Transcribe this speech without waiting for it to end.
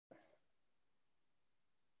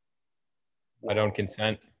I don't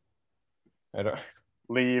consent. I don't.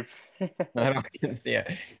 Leave. I don't consent.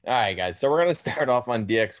 All right, guys. So we're gonna start off on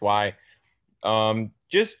DXY.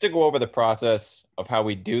 Just to go over the process of how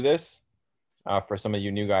we do this, for some of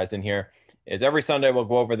you new guys in here, is every Sunday we'll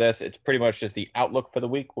go over this. It's pretty much just the outlook for the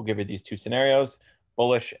week. We'll give you these two scenarios,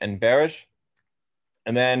 bullish and bearish.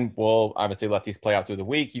 And then we'll obviously let these play out through the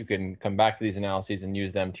week. You can come back to these analyses and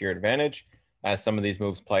use them to your advantage as some of these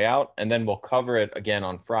moves play out. And then we'll cover it again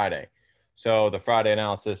on Friday. So the Friday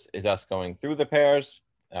analysis is us going through the pairs,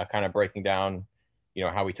 kind of breaking down,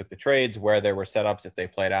 how we took the trades, where there were setups, if they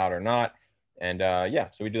played out or not. And yeah,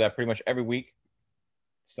 so we do that pretty much every week.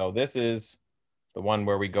 So this is the one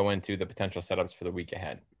where we go into the potential setups for the week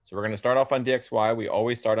ahead. So we're going to start off on DXY. We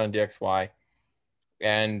always start on DXY.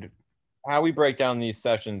 And how we break down these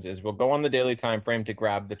sessions is we'll go on the daily time frame to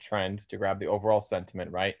grab the trend, to grab the overall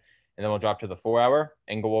sentiment, right? And then we'll drop to the 4-hour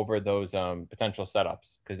and go over those potential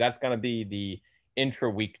setups, because that's going to be the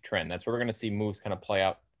intra-week trend. That's where we're going to see moves kind of play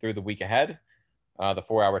out through the week ahead, the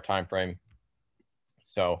 4-hour time frame.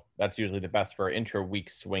 So that's usually the best for intra-week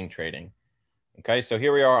swing trading. Okay, so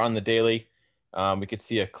here we are on the daily. We could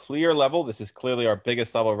see a clear level. This is clearly our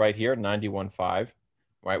biggest level right here, 91.5.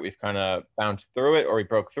 Right, we've kind of bounced through it, or we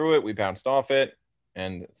broke through it, we bounced off it,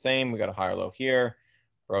 and same, we got a higher low here,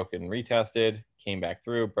 broken, retested, came back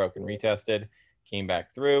through, broken, retested, came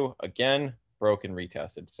back through, again, broken,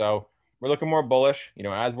 retested. So we're looking more bullish.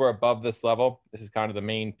 As we're above this level, this is kind of the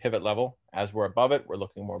main pivot level. As we're above it, we're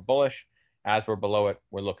looking more bullish. As we're below it,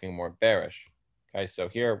 we're looking more bearish. Okay, so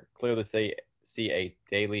here, clearly see a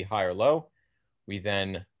daily higher low. We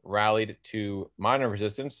then rallied to minor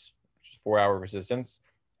resistance, which is 4-hour resistance,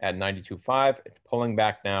 at 92.5. It's pulling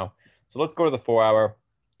back now. So let's go to the 4-hour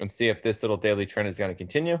and see if this little daily trend is going to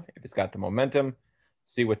continue, if it's got the momentum,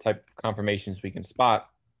 see what type of confirmations we can spot,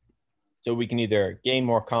 so we can either gain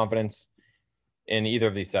more confidence in either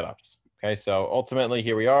of these setups. Okay, so ultimately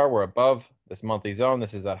here we are. We're above this monthly zone.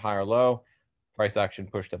 This is that higher low. Price action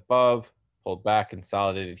pushed above, pulled back,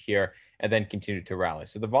 consolidated here, and then continued to rally.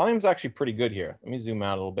 So the volume's actually pretty good here. Let me zoom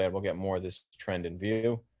out a little bit. We'll get more of this trend in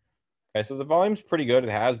view. Okay, so the volume's pretty good. It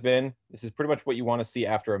has been. This is pretty much what you want to see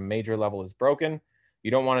after a major level is broken.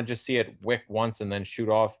 You don't want to just see it wick once and then shoot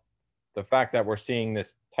off. The fact that we're seeing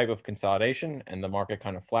this type of consolidation and the market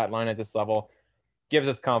kind of flatline at this level gives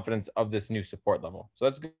us confidence of this new support level. So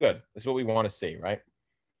that's good. That's what we want to see, right?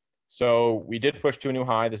 So we did push to a new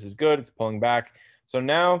high. This is good. It's pulling back. So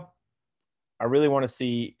now I really want to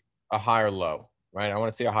see a higher low, right? I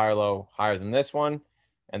want to see a higher low higher than this one,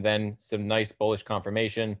 and then some nice bullish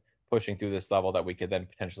confirmation pushing through this level that we could then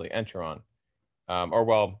potentially enter on,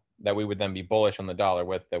 that we would then be bullish on the dollar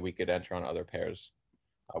with, that we could enter on other pairs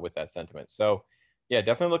with that sentiment. So yeah,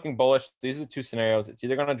 definitely looking bullish. These are the two scenarios. It's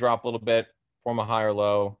either going to drop a little bit, form a higher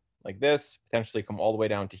low like this, potentially come all the way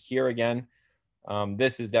down to here again.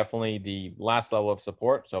 This is definitely the last level of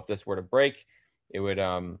support. So if this were to break, it would,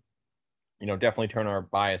 definitely turn our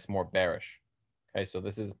bias more bearish. Okay, so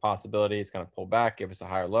this is a possibility. It's going to pull back, give us a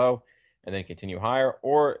higher low, and then continue higher,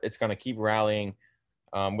 or it's going to keep rallying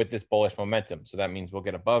with this bullish momentum. So that means we'll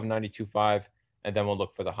get above 92.5, and then we'll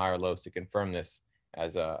look for the higher lows to confirm this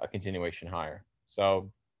as a continuation higher.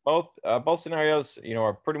 So both scenarios,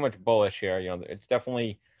 are pretty much bullish here. It's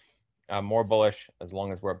definitely more bullish as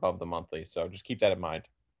long as we're above the monthly. So just keep that in mind.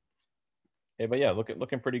 Okay, but yeah,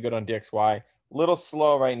 looking pretty good on DXY. A little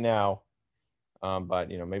slow right now, but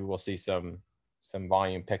maybe we'll see some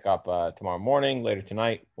volume pick up tomorrow morning, later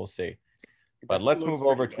tonight. We'll see. But let's move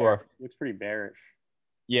over to our. Looks pretty bearish.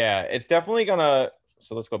 Yeah, it's definitely gonna.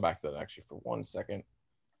 So let's go back to that actually for 1 second.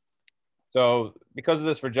 So because of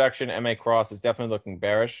this rejection, MA cross is definitely looking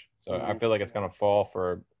bearish. So I feel like it's gonna fall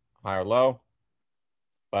for higher low.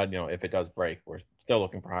 But if it does break, we're still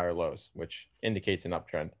looking for higher lows, which indicates an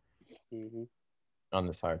uptrend on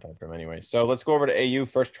this higher time frame anyway. So let's go over to AU,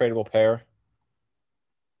 first tradable pair.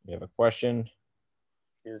 You have a question?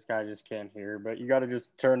 This guy just can't hear, but you got to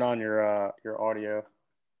just turn on your audio,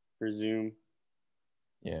 your Zoom.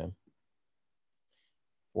 Yeah.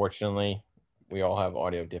 Fortunately, we all have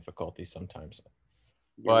audio difficulties sometimes.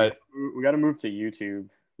 But we got to move to YouTube.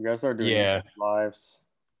 We got to start doing YouTube lives.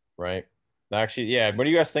 Right. Actually, yeah. What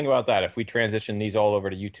do you guys think about that? If we transition these all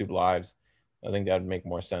over to YouTube lives, I think that would make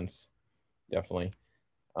more sense. Definitely.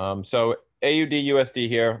 So AUD USD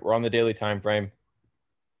here. We're on the daily time frame.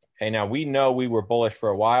 Okay, now we know we were bullish for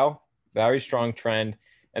a while, very strong trend,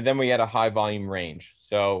 and then we had a high volume range.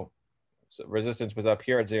 So resistance was up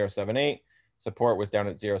here at 0.78, support was down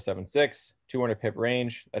at 0.76, 200 pip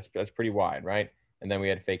range. That's pretty wide, right? And then we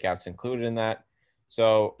had fake outs included in that.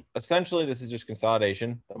 So essentially, this is just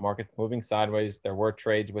consolidation. The market's moving sideways. There were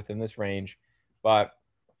trades within this range. But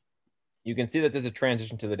you can see that there's a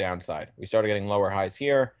transition to the downside. We started getting lower highs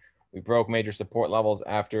here. We broke major support levels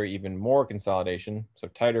after even more consolidation, so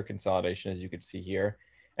tighter consolidation, as you can see here.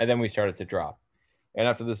 And then we started to drop. And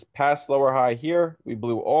after this past lower high here, we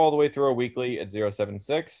blew all the way through a weekly at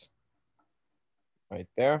 0.76, right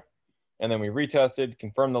there. And then we retested,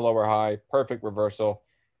 confirmed the lower high, perfect reversal,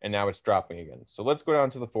 and now it's dropping again. So let's go down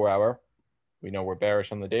to the 4-hour. We know we're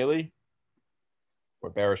bearish on the daily. We're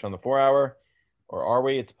bearish on the 4-hour, or are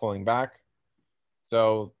we? It's pulling back.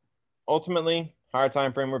 So ultimately, higher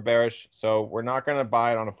time frame, we're bearish. So we're not going to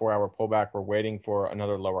buy it on a 4-hour pullback. We're waiting for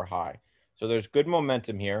another lower high. So there's good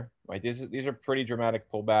momentum here, right? These are pretty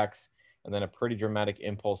dramatic pullbacks and then a pretty dramatic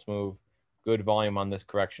impulse move. Good volume on this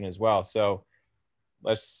correction as well. So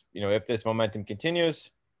let's, if this momentum continues,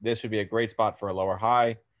 this would be a great spot for a lower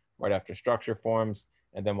high right after structure forms.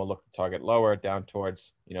 And then we'll look to target lower down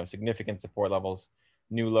towards, significant support levels.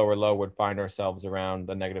 New lower low would find ourselves around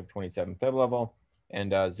the negative 27 fib level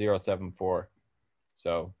and 0.74.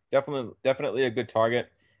 So definitely a good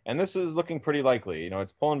target. And this is looking pretty likely.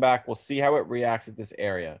 It's pulling back. We'll see how it reacts at this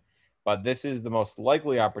area. But this is the most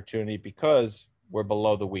likely opportunity because we're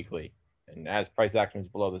below the weekly. And as price action is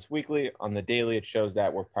below this weekly, on the daily, it shows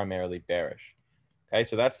that we're primarily bearish. Okay,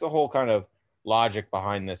 so that's the whole kind of logic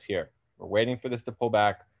behind this here. We're waiting for this to pull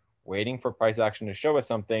back, waiting for price action to show us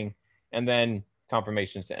something, and then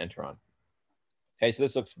confirmations to enter on. Okay, so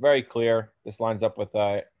this looks very clear. This lines up with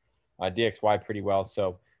DXY pretty well.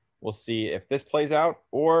 So we'll see if this plays out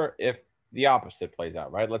or if the opposite plays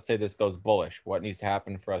out, right? Let's say this goes bullish. What needs to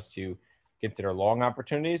happen for us to consider long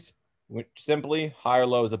opportunities? Simply higher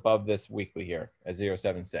lows above this weekly here at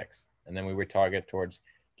 0.76. And then we would target towards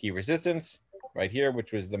key resistance right here,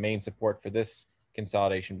 which was the main support for this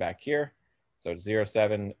consolidation back here. So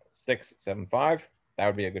 0.7675, that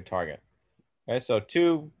would be a good target. Okay, so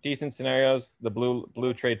two decent scenarios, the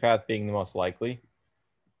blue trade path being the most likely.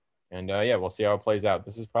 And yeah, we'll see how it plays out.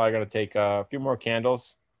 This is probably going to take a few more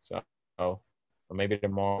candles. So or maybe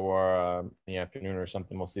tomorrow or in the afternoon or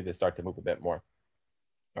something, we'll see this start to move a bit more.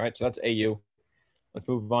 All right, so that's AU. Let's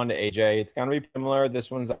move on to AJ. It's going to be similar.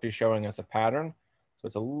 This one's actually showing us a pattern. So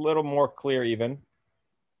it's a little more clear even.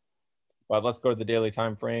 But let's go to the daily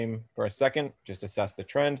time frame for a second, just assess the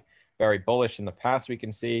trend. Very bullish in the past, we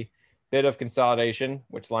can see. Bit of consolidation,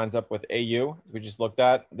 which lines up with AU, as we just looked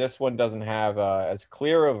at. This one doesn't have as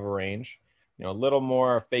clear of a range. A little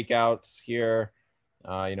more fake outs here,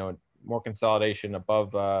 more consolidation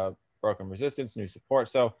above broken resistance, new support.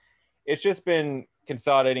 So it's just been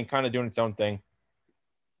consolidating, kind of doing its own thing.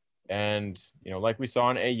 And, like we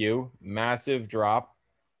saw in AU, massive drop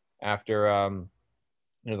after,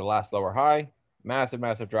 the last lower high,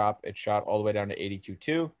 massive drop. It shot all the way down to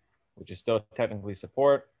 82.2, which is still technically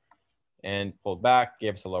support, and pulled back,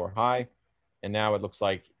 gave us a lower high. And now it looks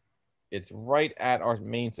like it's right at our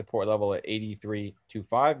main support level at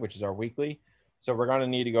 83.25, which is our weekly. So we're going to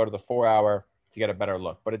need to go to the 4-hour to get a better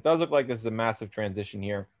look. But it does look like this is a massive transition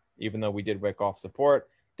here, even though we did wick off support.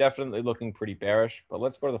 Definitely looking pretty bearish. But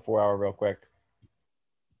let's go to the 4-hour real quick.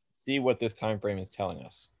 See what this time frame is telling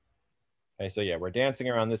us. Okay, so yeah, we're dancing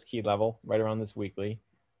around this key level, right around this weekly,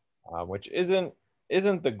 which isn't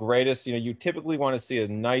the greatest. You typically want to see a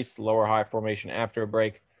nice lower high formation after a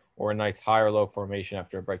break or a nice higher low formation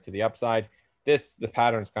after a break to the upside. The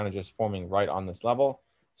pattern is kind of just forming right on this level.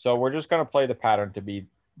 So we're just going to play the pattern to be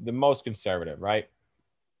the most conservative, right?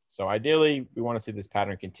 So ideally, we want to see this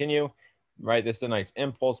pattern continue, right? This is a nice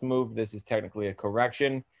impulse move. This is technically a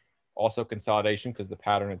correction, also consolidation because the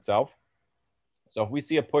pattern itself. So if we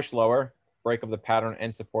see a push lower, break of the pattern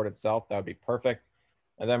and support itself, that would be perfect.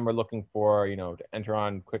 And then we're looking for, to enter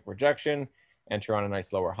on quick rejection, enter on a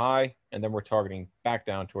nice lower high, and then we're targeting back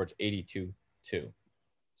down towards 82.2.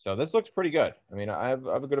 So this looks pretty good. I mean, I have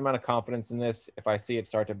a good amount of confidence in this. If I see it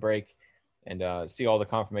start to break and see all the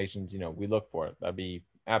confirmations, we look for it. That'd be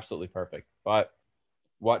absolutely perfect. But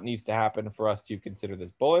what needs to happen for us to consider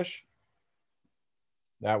this bullish?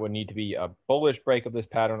 That would need to be a bullish break of this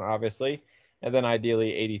pattern, obviously. And then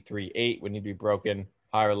ideally 83.8 would need to be broken,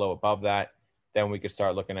 high or low above that. Then we could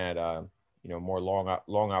start looking at, more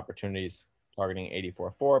long opportunities targeting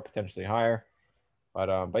 84.4, potentially higher.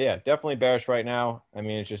 But yeah, definitely bearish right now. I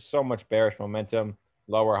mean, it's just so much bearish momentum,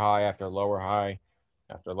 lower high after lower high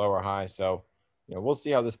after lower high. So, we'll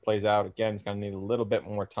see how this plays out. Again, it's going to need a little bit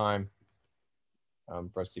more time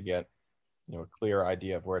for us to get, a clear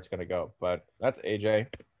idea of where it's going to go. But that's AJ.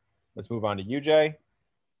 Let's move on to UJ.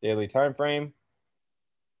 Daily time frame.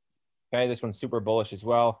 Okay, this one's super bullish as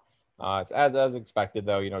well. It's as expected,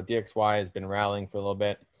 though. DXY has been rallying for a little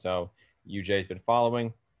bit, so UJ has been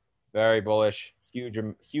following. Very bullish,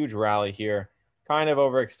 huge rally here. kind of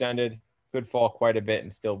overextended, could fall quite a bit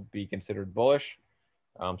and still be considered bullish.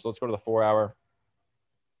 So let's go to the 4-hour,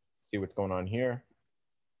 see what's going on here.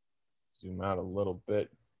 Zoom out a little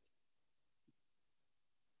bit.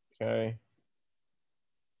 Okay.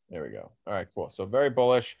 There we go. All right, cool. So very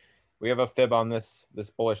bullish. We have a fib on this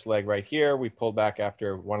bullish leg right here. We pulled back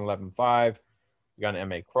after 111.5. We got an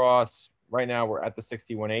MA cross. Right now we're at the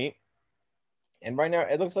 61.8. And right now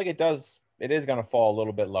it looks like it is going to fall a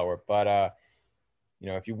little bit lower. But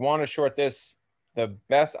if you want to short this, the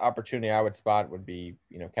best opportunity I would spot would be,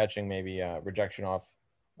 catching maybe a rejection off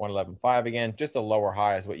 111.5 again. Just a lower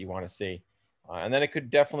high is what you want to see. And then it could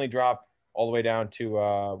definitely drop all the way down to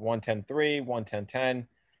 110.3, 110.10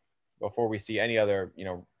 before we see any other,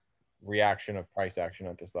 reaction of price action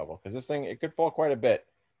at this level. Because this thing, it could fall quite a bit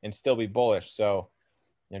and still be bullish. So,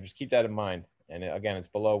 just keep that in mind. And again, it's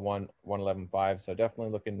below 111.5. So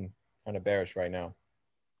definitely looking kind of bearish right now.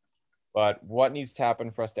 But what needs to happen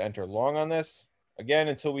for us to enter long on this? Again,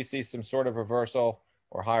 until we see some sort of reversal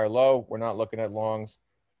or higher low, we're not looking at longs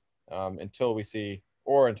until we see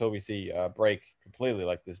break completely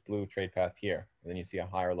like this blue trade path here. And then you see a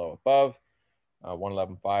higher low above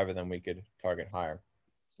 111.5, and then we could target higher.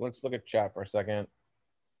 So let's look at chat for a second.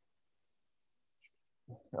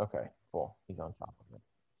 Okay, cool. He's on top of it.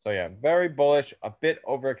 So yeah, very bullish, a bit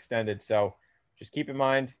overextended. So just keep in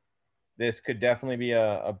mind, this could definitely be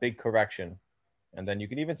a big correction. And then you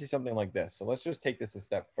can even see something like this. So let's just take this a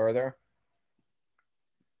step further.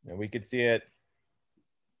 And we could see it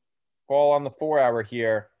fall on the 4-hour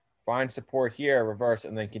here, find support here, reverse,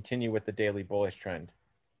 and then continue with the daily bullish trend.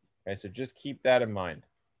 Okay, so just keep that in mind.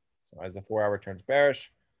 So as the 4-hour turns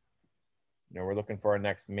bearish, we're looking for our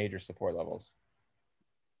next major support levels.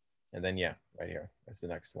 And then, yeah, right here, that's the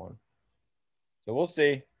next one. So we'll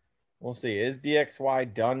see. We'll see. Is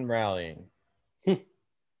DXY done rallying?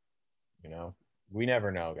 We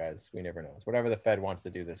never know, guys. We never know. It's whatever the Fed wants to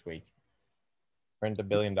do this week. Print $1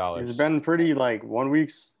 billion. It's been pretty like 1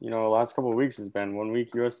 week's, last couple of weeks has been 1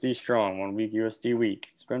 week USD strong, 1 week USD weak.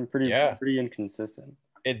 It's been pretty inconsistent.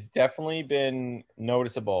 It's definitely been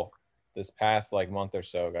noticeable this past month or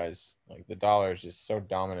so, guys. Like the dollar is just so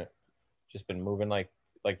dominant. Just been moving like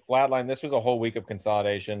flatline. This was a whole week of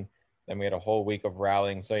consolidation. Then we had a whole week of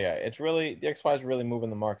rallying. So yeah, it's really, the XY is really moving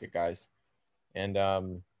the market, guys. And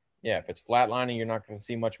yeah, if it's flatlining, you're not going to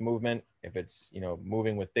see much movement. If it's,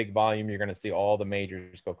 moving with big volume, you're going to see all the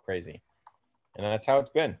majors go crazy. And that's how it's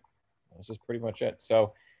been. That's just pretty much it.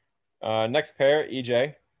 So next pair,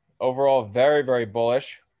 EJ. Overall, very, very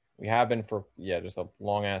bullish. We have been for, just a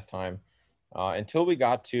long ass time until we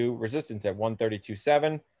got to resistance at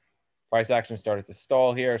 132.7. Price action started to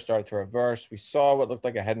stall here, started to reverse. We saw what looked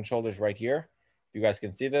like a head and shoulders right here. If you guys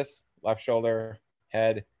can see this, left shoulder,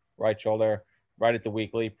 head, right shoulder, right at the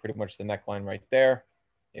weekly, pretty much the neckline right there.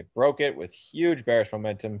 It broke it with huge bearish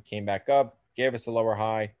momentum, came back up, gave us a lower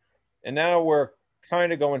high. And now we're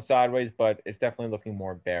kind of going sideways, but it's definitely looking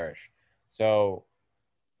more bearish. So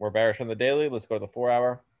we're bearish on the daily. Let's go to the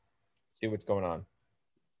 4-hour, see what's going on.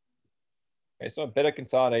 Okay, so a bit of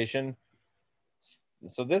consolidation.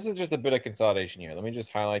 So this is just a bit of consolidation here. Let me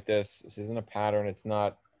just highlight this. This isn't a pattern. It's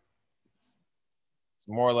not. It's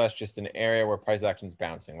more or less just an area where price action is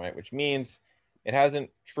bouncing, right? Which means it hasn't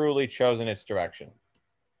truly chosen its direction.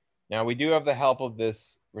 Now we do have the help of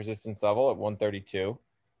this resistance level at 132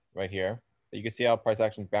 right here. You can see how price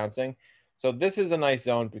action is bouncing. So this is a nice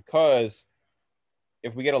zone because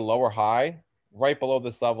if we get a lower high right below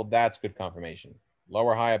this level, that's good confirmation.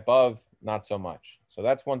 Lower high above, not so much. So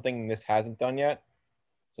that's one thing this hasn't done yet.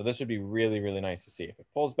 So this would be really, really nice to see. If it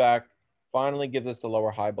pulls back, finally gives us the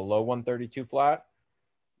lower high below 132 flat,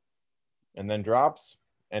 and then drops,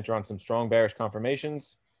 enter on some strong bearish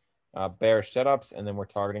confirmations, bearish setups, and then we're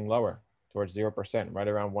targeting lower towards 0%, right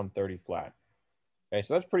around 130 flat. Okay,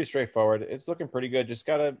 so that's pretty straightforward. It's looking pretty good.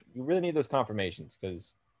 You really need those confirmations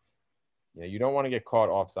because you don't want to get caught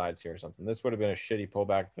offsides here or something. This would have been a shitty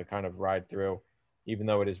pullback to kind of ride through, even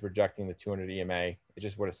though it is rejecting the 200 EMA. It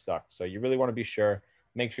just would have sucked. So you really want to be sure.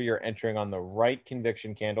 Make sure you're entering on the right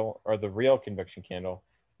conviction candle or the real conviction candle,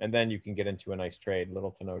 and then you can get into a nice trade,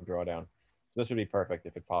 little to no drawdown. So this would be perfect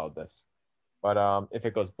if it followed this. But if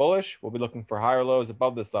it goes bullish, we'll be looking for higher lows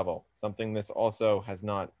above this level, something this also has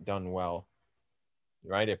not done well.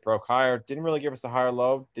 Right? It broke higher, didn't really give us a higher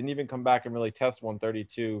low, didn't even come back and really test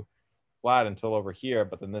 132 flat until over here,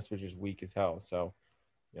 but then this was just weak as hell. So,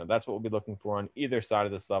 that's what we'll be looking for on either side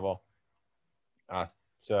of this level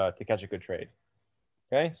to catch a good trade.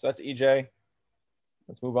 Okay, so that's EJ.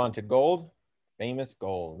 Let's move on to gold. Famous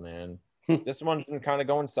gold, man. This one's been kind of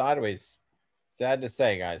going sideways. Sad to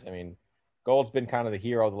say, guys. I mean, Gold's been kind of the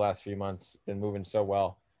hero the last few months, been moving so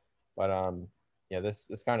well. But yeah, this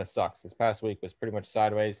kind of sucks. This past week was pretty much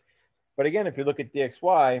sideways. But again, if you look at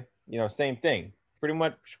DXY, same thing. Pretty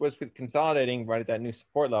much was consolidating right at that new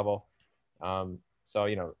support level.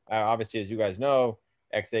 So, obviously, as you guys know,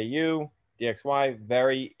 XAU, DXY,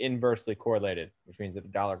 very inversely correlated, which means that the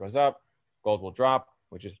dollar goes up, gold will drop,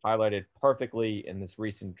 which is highlighted perfectly in this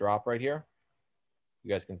recent drop right here.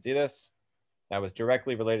 You guys can see this. That was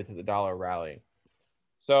directly related to the dollar rally.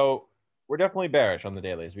 So we're definitely bearish on the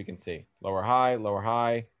daily, as we can see. Lower high, lower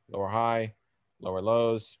high, lower high, lower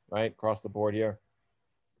lows, right? Across the board here.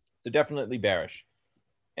 So definitely bearish.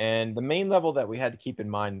 And the main level that we had to keep in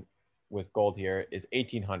mind with gold here is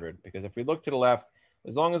 1800, because if we look to the left,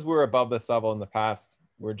 as long as we're above this level in the past,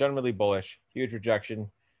 we're generally bullish. Huge rejection,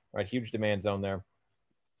 right? Huge demand zone there.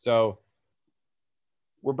 So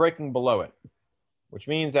we're breaking below it, which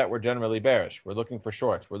means that we're generally bearish. We're looking for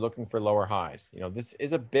shorts. We're looking for lower highs. This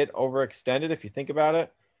is a bit overextended if you think about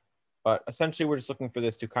it, but essentially we're just looking for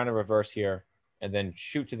this to kind of reverse here and then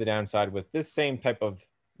shoot to the downside with this same type of,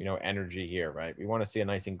 energy here, right? We want to see a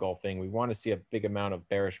nice engulfing. We want to see a big amount of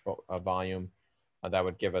bearish volume that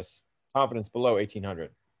would give us confidence below 1800.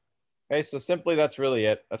 Okay, so simply that's really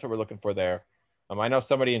it. That's what we're looking for there. I know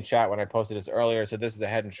somebody in chat when I posted this earlier said this is a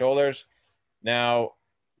head and shoulders. Now,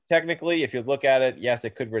 technically, if you look at it, yes,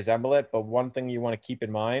 it could resemble it. But one thing you want to keep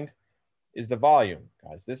in mind is the volume,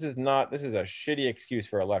 guys. This is a shitty excuse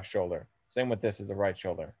for a left shoulder. Same with this is a right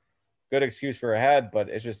shoulder. Good excuse for a head, but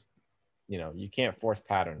it's just, you can't force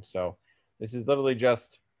patterns. So this is literally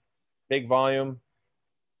just big volume,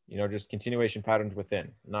 just continuation patterns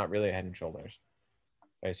within, not really a head and shoulders.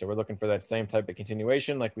 Okay, so we're looking for that same type of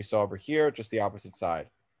continuation like we saw over here, just the opposite side.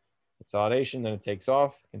 Consolidation, then it takes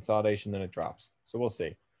off. Consolidation, then it drops. So we'll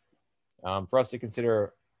see. For us to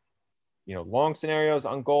consider, long scenarios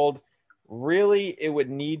on gold, really, we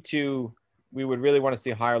would really want to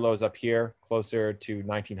see higher lows up here, closer to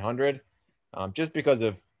 1900, just because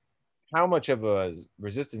of how much of a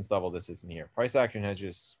resistance level this is in here. Price action has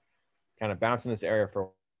just kind of bounced in this area for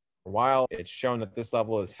a while. It's shown that this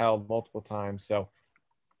level is held multiple times. So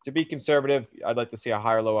to be conservative, I'd like to see a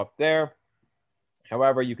higher low up there.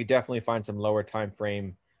 However, you could definitely find some lower time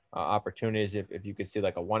frame opportunities if you could see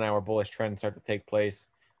like a 1 hour bullish trend start to take place,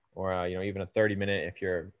 or even a 30-minute if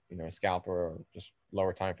you're a scalper or just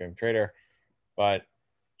lower time frame trader. But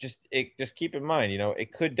just keep in mind,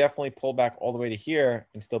 it could definitely pull back all the way to here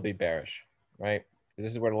and still be bearish, right?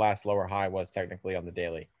 This is where the last lower high was technically on the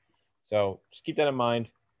daily. So just keep that in mind.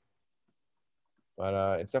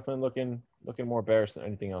 But it's definitely looking more bearish than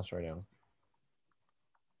anything else right now.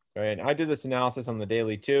 Right, and I did this analysis on the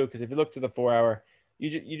daily too, because if you look to the 4 hour,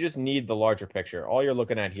 you just need the larger picture. All you're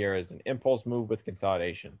looking at here is an impulse move with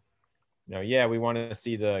consolidation. Yeah, we want to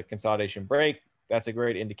see the consolidation break. That's a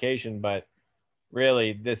great indication, but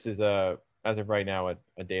really this is as of right now,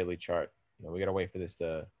 a daily chart. We got to wait for this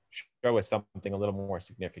to show us something a little more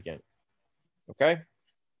significant. Okay,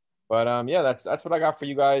 but yeah, that's what I got for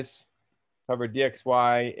you guys. Covered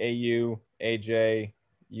DXY, AU, AJ,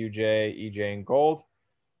 UJ, EJ, and gold.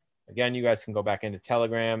 Again, you guys can go back into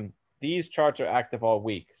Telegram. These charts are active all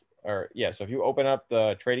week. So if you open up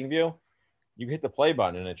the trading view, you hit the play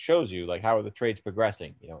button and it shows you like how are the trades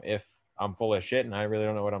progressing. If I'm full of shit and I really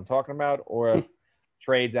don't know what I'm talking about, or if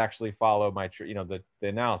trades actually follow my the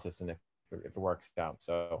analysis and if it works out.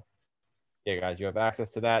 So yeah, guys, you have access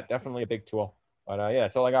to that. Definitely a big tool. But yeah,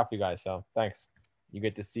 that's all I got for you guys. So thanks. You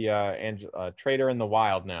get to see Trader in the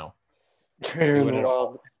wild now. Trader in the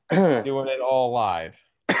wild. Doing it all live.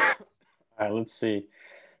 All right, let's see.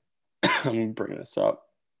 Let me bring this up.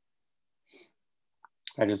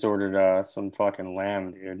 I just ordered some fucking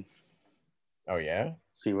lamb, dude. Oh yeah.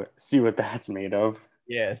 See what that's made of.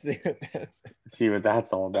 Yeah, see what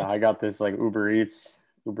that's all about. I got this like Uber Eats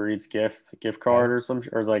gift card or some,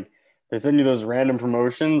 or it's like they send you those random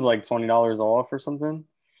promotions like $20 off or something.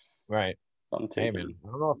 Right. So hey man,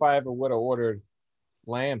 I don't know if I ever would have ordered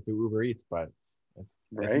lamb through Uber Eats, but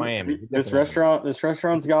it's Miami. This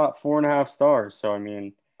restaurant's got 4.5 stars. So I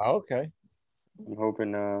mean, okay. I'm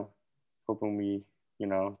hoping we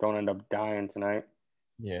don't end up dying tonight.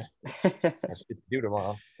 Yeah. That's to do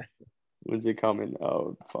tomorrow. When's it coming?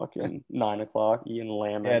 Oh, fucking 9 o'clock. Eating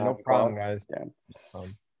lamb at 9 no o'clock. problem, guys. Yeah. All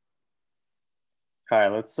right,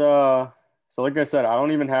 let's so like I said, I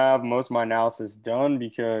don't even have most of my analysis done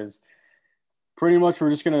because pretty much we're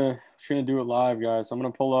just gonna do it live, guys. So I'm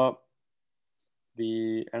gonna pull up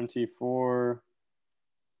the MT4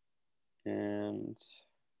 and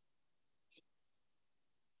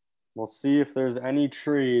we'll see if there's any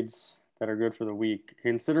trades that are good for the week.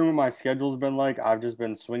 Considering what my schedule's been like, I've just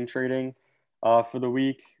been swing trading for the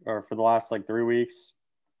week or for the last like 3 weeks.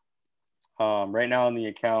 Right now in the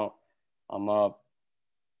account, I'm up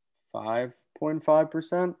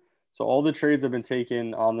 5.5%. So all the trades have been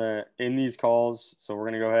taken in these calls. So we're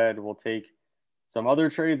gonna go ahead. We'll take some other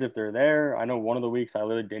trades if they're there. I know one of the weeks I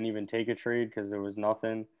literally didn't even take a trade because there was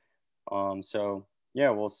nothing. So yeah,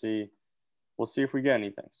 we'll see. We'll see if we get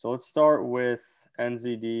anything. So let's start with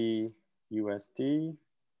NZD USD.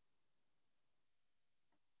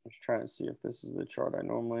 Just trying to see if this is the chart I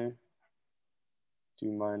normally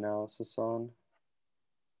do my analysis on.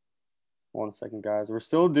 1 second, guys. We're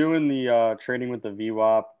still doing the trading with the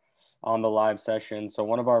VWAP on the live session. So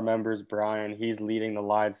one of our members, Brian, he's leading the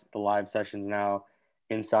live sessions now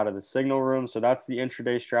inside of the signal room. So that's the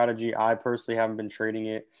intraday strategy. I personally haven't been trading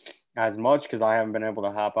it as much because I haven't been able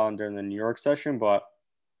to hop on during the New York session. But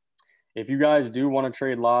if you guys do want to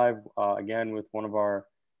trade live, again with one of our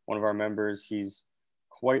members, he's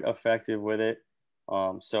quite effective with it.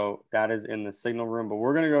 So that is in the signal room. But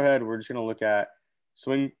we're gonna go ahead. We're just gonna look at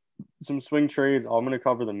some swing trades. I'm going to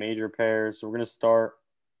cover the major pairs. So we're going to start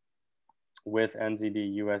with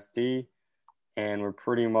NZD USD, and we're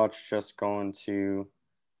pretty much just going to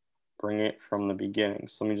bring it from the beginning.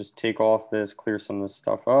 So let me just take off this, clear some of this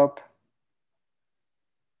stuff up,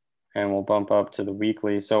 and we'll bump up to the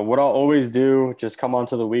weekly. So what I'll always do, just come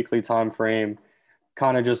onto the weekly time frame,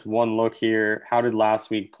 kind of just one look here. How did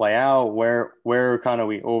last week play out? Where kind of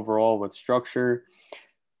we overall with structure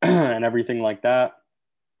and everything like that.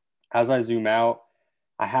 As I zoom out,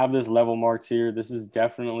 I have this level marked here. This is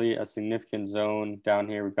definitely a significant zone down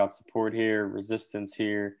here. We've got support here, resistance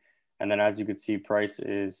here. And then as you can see, price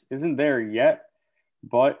isn't there yet,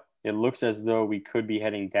 but it looks as though we could be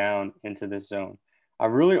heading down into this zone. I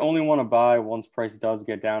really only want to buy once price does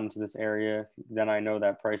get down into this area. Then I know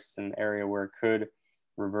that price is in an area where it could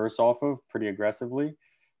reverse off of pretty aggressively.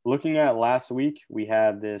 Looking at last week, we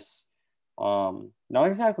had this not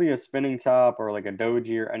exactly a spinning top or like a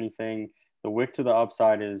doji or anything. The wick to the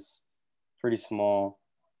upside is pretty small,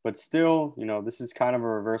 but still, this is kind of a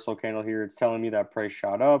reversal candle here. It's telling me that price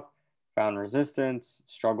shot up, found resistance,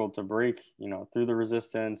 struggled to break, through the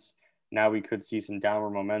resistance. Now we could see some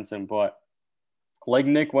downward momentum, but like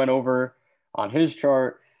Nick went over on his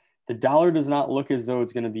chart, the dollar does not look as though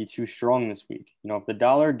it's going to be too strong this week. If the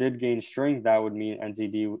dollar did gain strength, that would mean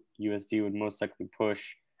NZD USD would most likely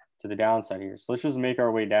push to the downside here. So let's just make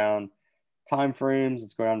our way down. Time frames,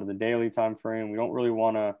 let's go down to the daily time frame. We don't really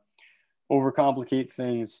want to overcomplicate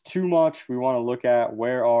things too much. We want to look at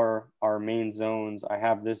where are our main zones. I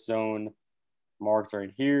have this zone marked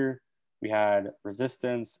right here. We had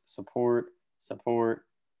resistance, support,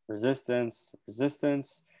 resistance.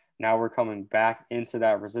 Now we're coming back into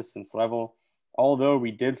that resistance level. Although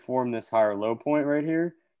we did form this higher low point right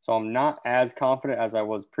here, so I'm not as confident as I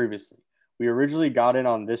was previously. We originally got in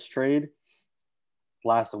on this trade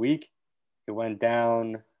last week. It went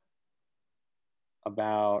down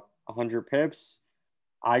about 100 pips.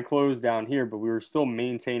 I closed down here, but we were still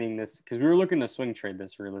maintaining this because we were looking to swing trade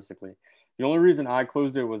this realistically. The only reason I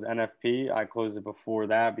closed it was NFP. I closed it before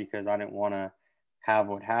that because I didn't want to have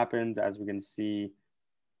what happened. As we can see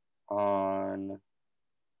on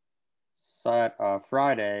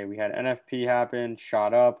Friday, we had NFP happen,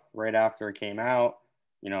 shot up right after it came out.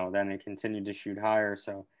 Then it continued to shoot higher.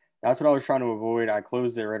 So that's what I was trying to avoid. I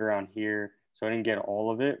closed it right around here, so I didn't get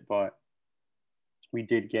all of it, but we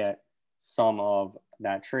did get some of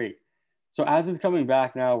that trade. So as it's coming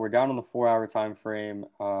back now, we're down on the 4-hour time frame.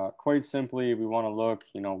 Quite simply, we want to look,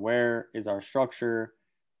 where is our structure?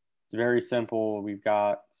 It's very simple. We've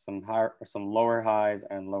got some lower highs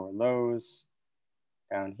and lower lows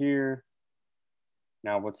down here.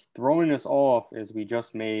 Now, what's throwing us off is we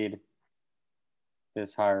just made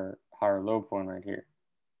this higher low point right here.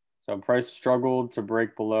 So price struggled to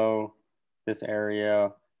break below this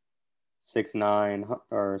area, 6.9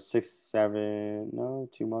 or 6.7, no,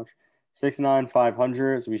 too much.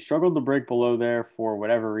 6.9, So we struggled to break below there for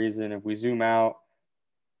whatever reason. If we zoom out,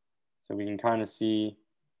 so we can kind of see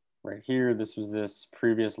right here, this was this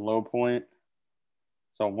previous low point.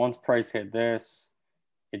 So once price hit this,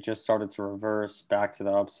 it just started to reverse back to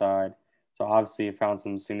the upside. So obviously it found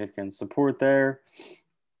some significant support there.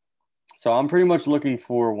 So I'm pretty much looking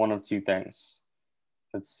for one of two things.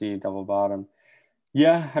 Let's see, double bottom.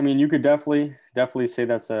 Yeah, I mean, you could definitely say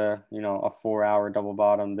that's a 4-hour double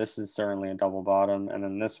bottom. This is certainly a double bottom. And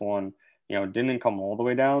then this one, didn't come all the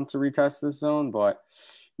way down to retest this zone, but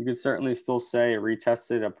you could certainly still say it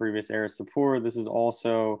retested a previous area of support. This is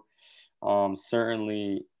also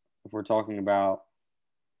certainly, if we're talking about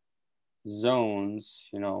zones,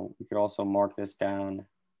 we could also mark this down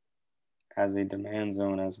as a demand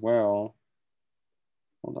zone as well.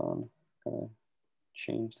 Hold on. Gotta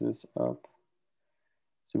change this up.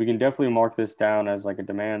 So we can definitely mark this down as like a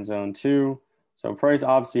demand zone too. So price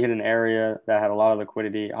obviously hit an area that had a lot of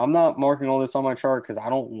liquidity. I'm not marking all this on my chart because I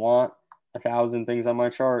don't want 1,000 things on my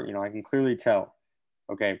chart. I can clearly tell.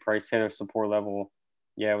 Okay, price hit a support level.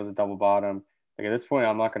 Yeah, it was a double bottom. Like at this point,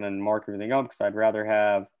 I'm not going to mark everything up because I'd rather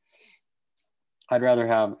have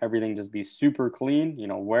everything just be super clean.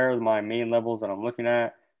 Where are my main levels that I'm looking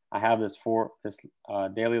at? I have this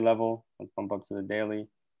daily level. Let's bump up to the daily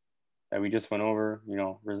that we just went over.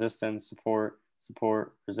 Resistance, support,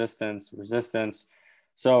 support, resistance, resistance.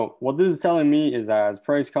 So what this is telling me is that as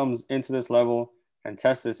price comes into this level and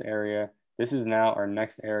tests this area, this is now our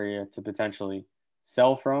next area to potentially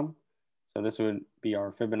sell from. So this would be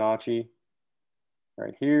our Fibonacci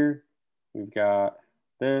right here. We've got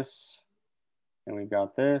this and we've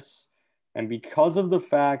got this. And because of the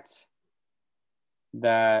fact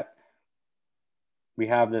that we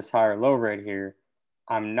have this higher low right here,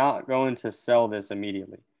 I'm not going to sell this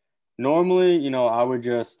immediately. Normally, I would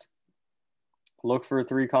just look for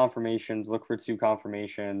 3 confirmations, look for 2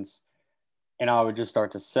 confirmations, and I would just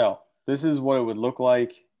start to sell. This is what it would look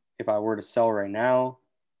like if I were to sell right now.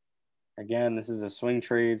 Again, this is a swing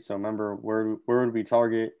trade. So remember, where would we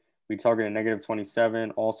target? We target a negative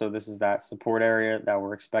 27. Also, this is that support area that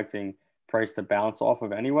we're expecting price to bounce off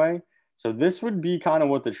of anyway. So this would be kind of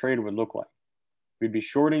what the trade would look like. We'd be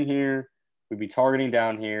shorting here. We'd be targeting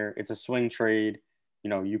down here. It's a swing trade.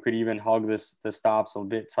 You could even hug the stops a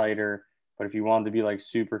bit tighter. But if you wanted to be like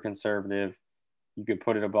super conservative, you could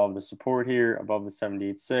put it above the support here, above the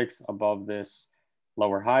 78.6, above this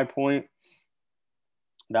lower high point.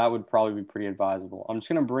 That would probably be pretty advisable. I'm just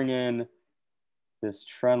going to bring in this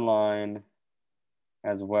trend line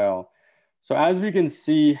as well. So as we can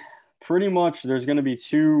see, pretty much there's going to be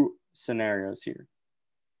 2 scenarios here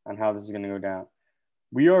on how this is going to go down.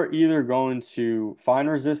 We are either going to find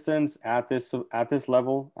resistance at this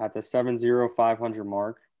level, at the 70500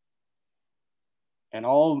 mark. And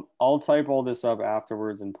I'll type all this up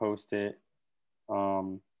afterwards and post it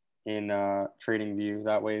in TradingView.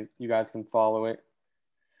 That way you guys can follow it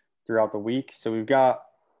throughout the week. So we've got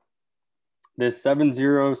this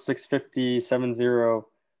 70650,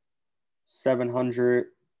 700.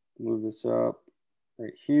 Move this up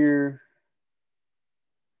right here.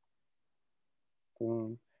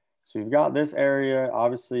 Boom. So we've got this area.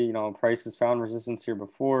 Obviously, price has found resistance here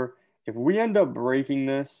before. If we end up breaking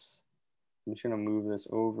this, I'm just gonna move this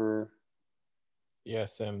over. Yeah,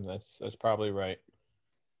 Sim, that's probably right.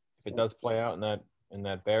 If it does play out in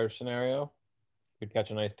that bearish scenario, could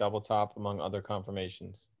catch a nice double top among other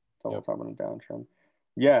confirmations. Double top on a downtrend.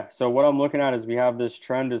 Yeah. So what I'm looking at is we have this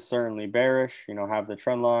trend is certainly bearish. Have the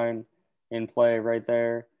trend line in play right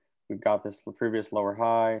there. We've got this previous lower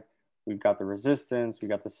high. We've got the resistance. We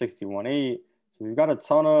got the 61.8. So we've got a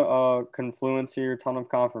ton of confluence here, ton of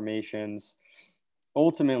confirmations.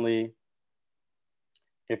 Ultimately,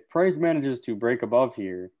 if price manages to break above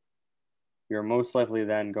here, you're most likely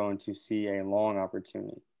then going to see a long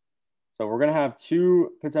opportunity. So we're going to have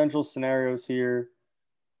 2 potential scenarios here.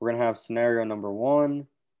 We're going to have scenario number 1,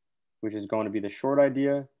 which is going to be the short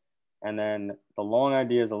idea. And then the long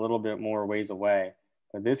idea is a little bit more ways away.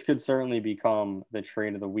 But this could certainly become the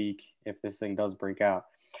trade of the week if this thing does break out.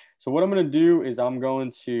 So what I'm going to do is I'm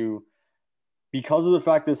going to, because of the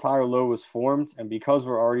fact this higher low was formed and because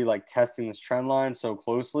we're already like testing this trend line so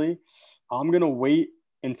closely, I'm going to wait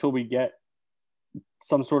until we get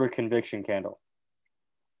some sort of conviction candle.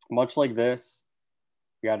 Much like this,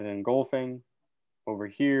 we had an engulfing. Over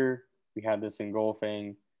here, we had this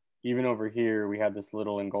engulfing. Even over here, we had this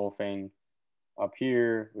little engulfing. Up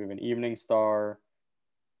here, we have an evening star.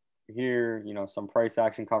 Here, some price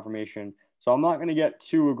action confirmation. So I'm not going to get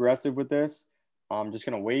too aggressive with this. I'm just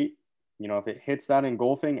going to wait. If it hits that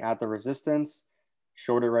engulfing at the resistance,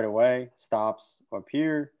 short it right away. Stops up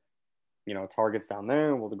here. Targets down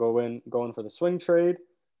there. We'll go in for the swing trade.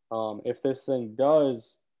 If this thing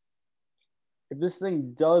does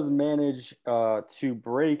manage to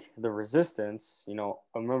break the resistance,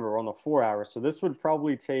 remember we're on the 4 hours, so this would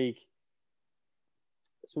probably take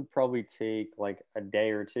like a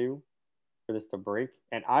day or 2 for this to break.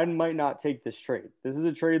 And I might not take this trade. This is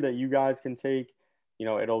a trade that you guys can take.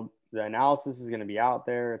 The analysis is going to be out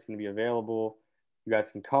there. It's going to be available. You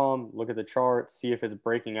guys can come look at the chart, see if it's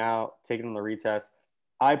breaking out, take it on the retest.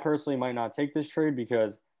 I personally might not take this trade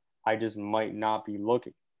because I just might not be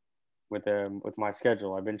looking with my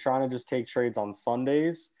schedule. I've been trying to just take trades on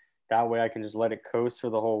Sundays. That way I can just let it coast for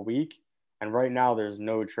the whole week. And right now there's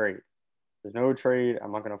no trade.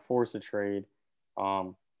 I'm not going to force a trade.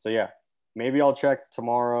 So yeah, maybe I'll check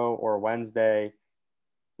tomorrow or Wednesday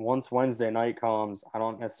once Wednesday night comes, I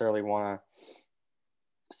don't necessarily want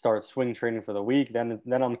to start swing trading for the week. Then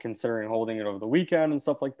I'm considering holding it over the weekend and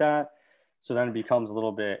stuff like that. So then it becomes a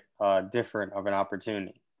little bit different of an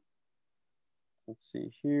opportunity. Let's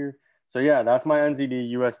see here. So yeah, that's my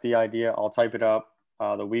NZD USD idea. I'll type it up,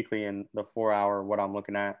 the weekly and the 4 hour, what I'm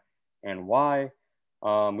looking at and why.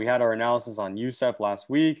 We had our analysis on USEF last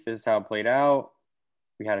week. This is how it played out.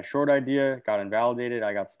 We had a short idea, got invalidated.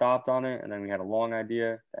 I got stopped on it. And then we had a long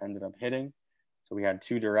idea that ended up hitting. So we had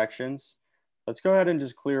two directions. Let's go ahead and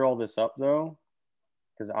just clear all this up though,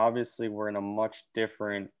 because obviously we're in a much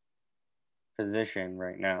different position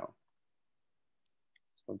right now.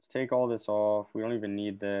 So let's take all this off. We don't even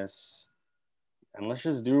need this. And let's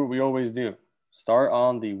just do what we always do. Start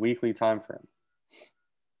on the weekly time frame.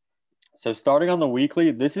 So starting on the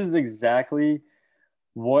weekly, this is exactly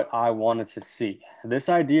what I wanted to see. This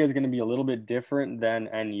idea is going to be a little bit different than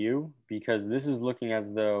NU because this is looking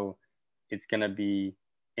as though it's going to be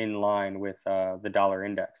in line with the dollar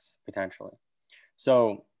index potentially.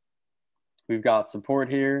 So we've got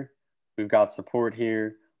support here. We've got support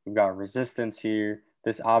here. We've got resistance here.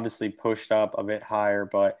 This obviously pushed up a bit higher,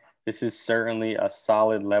 but this is certainly a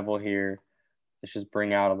solid level here. Let's just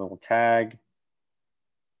bring out a little tag.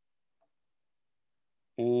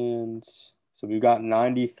 And so we've got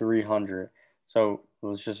 9,300. So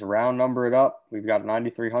let's just round number it up. We've got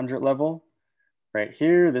 9,300 level right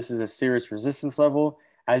here. This is a serious resistance level.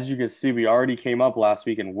 As you can see, we already came up last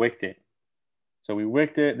week and wicked it. So we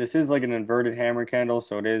wicked it. This is like an inverted hammer candle.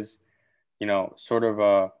 So it is, sort of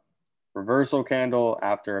a reversal candle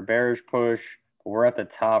after a bearish push. But we're at the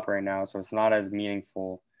top right now, so it's not as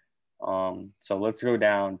meaningful. So let's go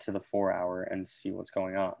down to the 4 hour and see what's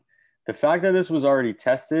going on. The fact that this was already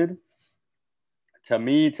tested, to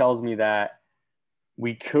me, tells me that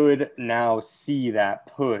we could now see that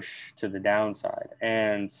push to the downside.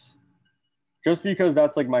 And just because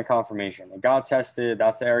that's like my confirmation. It got tested.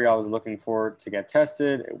 That's the area I was looking for to get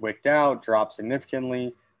tested. It wicked out, dropped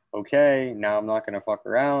significantly. Okay, now I'm not going to fuck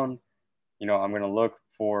around. I'm going to look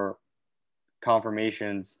for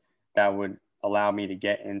confirmations that would allow me to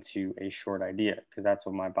get into a short idea because that's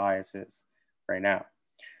what my bias is right now.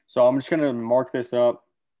 So I'm just going to mark this up.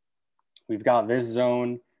 We've got this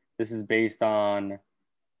zone. This is based on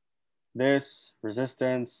this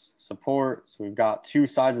resistance, support. So we've got two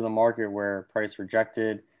sides of the market where price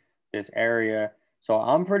rejected this area. So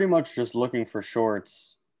I'm pretty much just looking for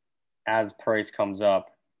shorts as price comes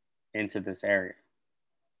up into this area.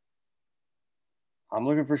 I'm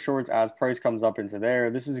looking for shorts as price comes up into there.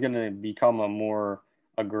 This is going to become a more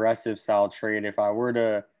aggressive style trade. If I were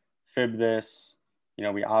to fib this,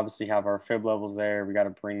 we obviously have our fib levels there. We got to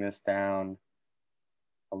bring this down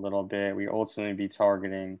a little bit. We ultimately be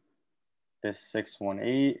targeting this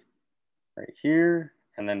 618 right here.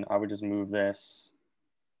 And then I would just move this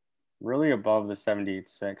really above the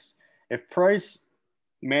 78.6. If price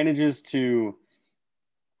manages to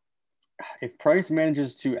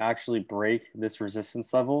actually break this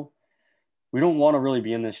resistance level, we don't want to really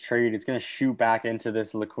be in this trade. It's going to shoot back into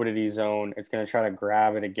this liquidity zone. It's going to try to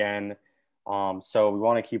grab it again. So we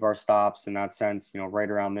want to keep our stops in that sense, right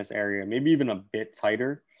around this area, maybe even a bit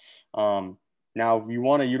tighter. Now, if you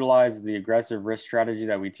want to utilize the aggressive risk strategy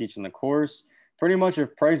that we teach in the course, pretty much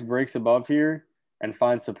if price breaks above here and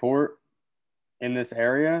finds support in this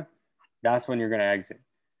area, that's when you're going to exit.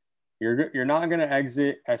 You're not going to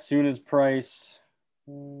exit as soon as price.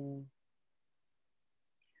 We're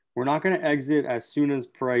not going to exit as soon as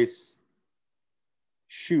price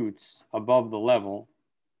shoots above the level,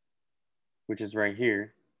 which is right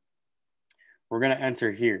here. We're going to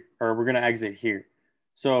enter here, or we're going to exit here.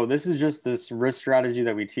 So this is just this risk strategy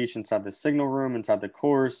that we teach inside the signal room, inside the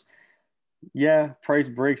course. Yeah, price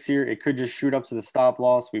breaks here. It could just shoot up to the stop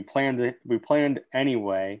loss. We planned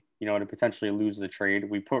anyway, to potentially lose the trade.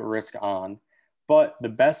 We put risk on. But the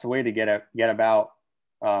best way to get about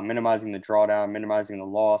minimizing the drawdown, minimizing the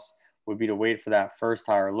loss, would be to wait for that first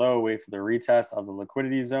high or low, wait for the retest of the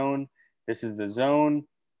liquidity zone. This is the zone.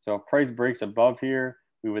 So if price breaks above here,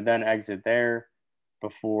 we would then exit there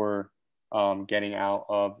before getting out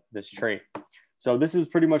of this trade. So this is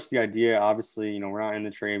pretty much the idea. Obviously, we're not in the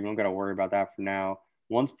trade. We don't got to worry about that for now.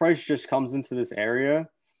 Once price just comes into this area,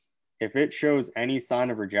 if it shows any sign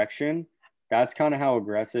of rejection, that's kind of how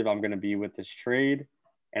aggressive I'm going to be with this trade.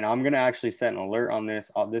 And I'm going to actually set an alert on this.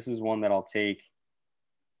 This is one that I'll take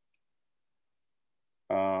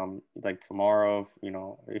like tomorrow.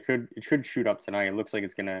 It could shoot up tonight. It looks like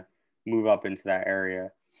it's going to move up into that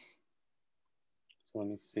area. So let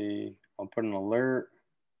me see. I'll put an alert.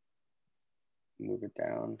 Move it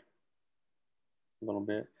down a little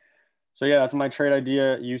bit. So yeah, that's my trade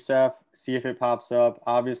idea. USEF, see if it pops up.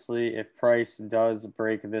 Obviously, if price does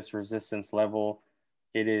break this resistance level,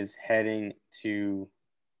 it is heading to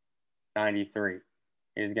 93. It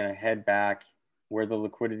is going to head back where the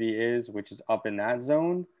liquidity is, which is up in that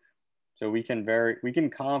zone. So we can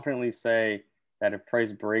confidently say that if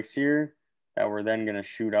price breaks here, that we're then going to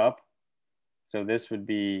shoot up. So this would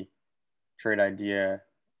be trade idea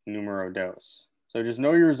numero dos. So just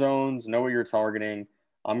know your zones, know what you're targeting.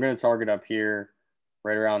 I'm going to target up here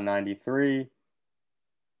right around 93. I'm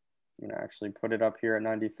going to actually put it up here at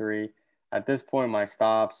 93. At this point, my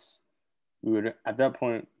stops, we would at that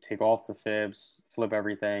point take off the fibs, flip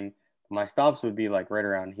everything. My stops would be like right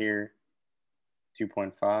around here,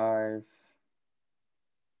 2.5,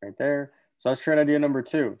 right there. So that's trade idea number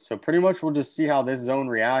 2. So pretty much we'll just see how this zone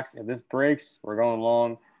reacts. If this breaks, we're going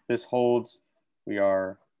long. If this holds, we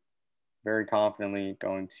are very confidently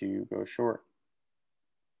going to go short.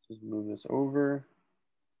 Just move this over.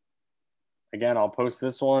 Again, I'll post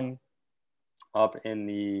this one up in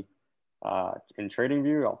the in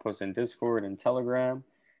TradingView. I'll post in Discord and Telegram.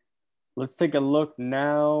 Let's take a look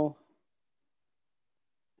now.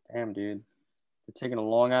 Damn, dude. You're taking a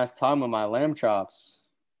long ass time on my lamb chops.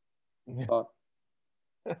 Fuck.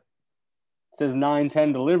 It says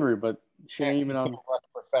 9:10 delivery, but shit ain't even on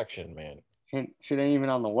perfection, man. Shit ain't even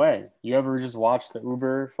on the way. You ever just watch the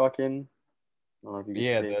Uber fucking? I don't know if you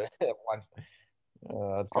can see.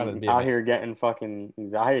 It's kind of out here getting fucking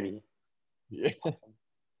anxiety. Yeah.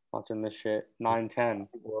 Watching this shit. 9:10.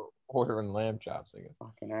 Ordering lamb chops, I guess.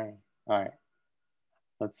 Fucking hell. All right.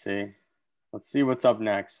 Let's see. Let's see what's up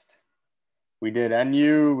next. We did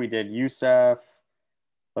NU. We did USEF.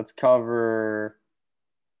 Let's cover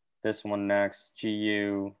this one next.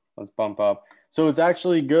 GU. Let's bump up. So it's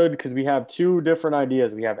actually good because we have 2 different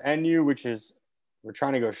ideas. We have NU, which is we're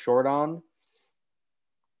trying to go short on,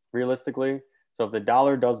 realistically. So if the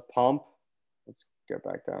dollar does pump, let's get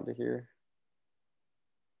back down to here.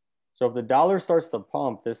 So if the dollar starts to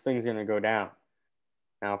pump, this thing's going to go down.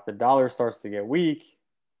 Now, if the dollar starts to get weak,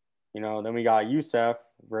 then we got USEF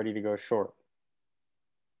ready to go short.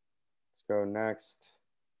 Let's go next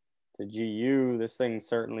to GU. This thing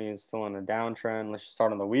certainly is still in a downtrend. Let's just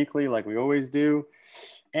start on the weekly like we always do.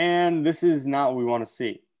 And this is not what we want to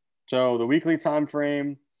see. So the weekly time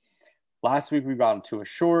frame, last week we got into a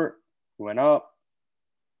short, went up.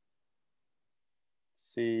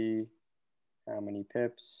 Let's see how many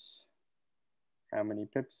pips. How many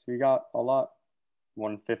pips we got? A lot.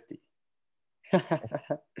 150.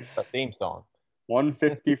 A theme song.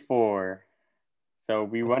 154. So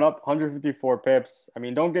we went up 154 pips. I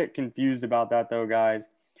mean, don't get confused about that though, guys.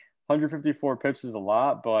 154 pips is a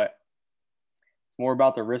lot, but it's more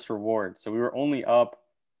about the risk reward. So we were only up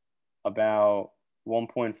about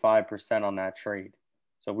 1.5% on that trade.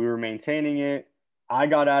 So we were maintaining it. I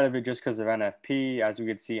got out of it just because of NFP. As we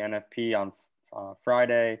could see, NFP on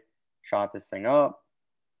Friday shot this thing up.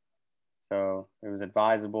 So it was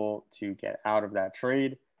advisable to get out of that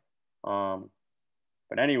trade. But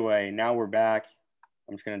anyway, now we're back.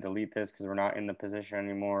 I'm just going to delete this because we're not in the position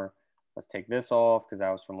anymore. Let's take this off because that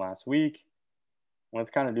was from last week. Let's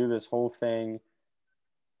kind of do this whole thing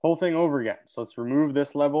over again. So let's remove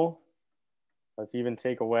this level. Let's even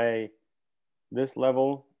take away this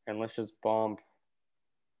level and let's just bump.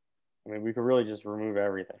 I mean, we could really just remove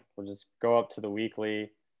everything. We'll just go up to the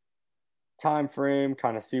weekly time frame,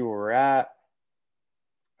 kind of see where we're at.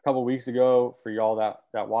 A couple weeks ago, for y'all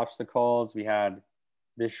that watched the calls, we had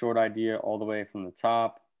this short idea all the way from the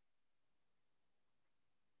top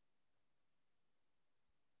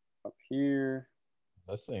up here.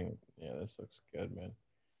 This thing, yeah, this looks good, man.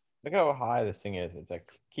 Look how high this thing is. It's a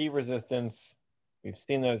key resistance. We've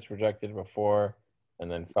seen that it's rejected before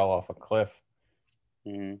and then fell off a cliff.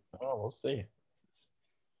 Mm-hmm. Oh, we'll see.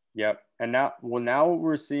 Yep. And now what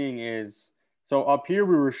we're seeing is, so up here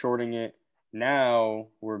we were shorting it. Now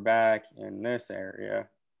we're back in this area,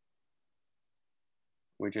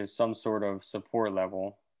 which is some sort of support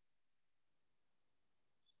level.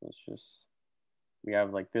 So we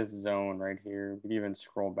have like this zone right here. We can even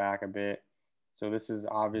scroll back a bit. So this is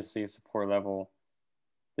obviously a support level.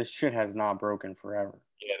 This shit has not broken forever.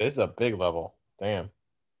 Yeah, this is a big level. Damn.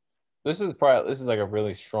 This is like a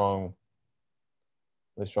really strong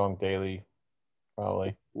daily,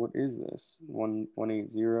 probably. What is this?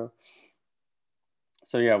 180.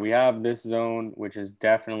 So yeah, we have this zone, which is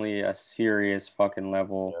definitely a serious fucking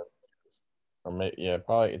level. Yeah, or maybe,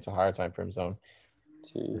 probably it's a higher time frame zone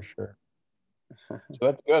for sure. So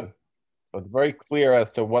that's good. So it's very clear as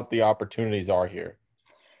to what the opportunities are here.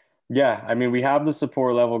 Yeah, I mean, we have the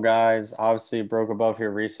support level, guys. Obviously, it broke above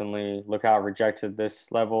here recently. Look how it rejected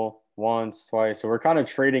this level, once, twice. So we're kind of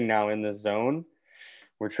trading now in this zone.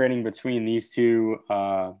 We're trading between these two,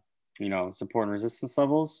 support and resistance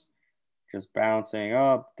levels, just bouncing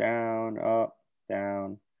up, down, up,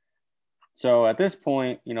 down. So at this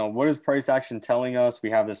point, what is price action telling us?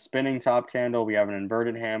 We have the spinning top candle, we have an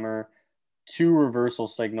inverted hammer, two reversal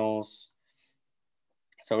signals.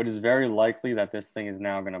 So it is very likely that this thing is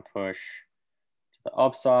now going to push to the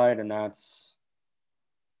upside, and that's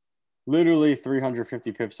literally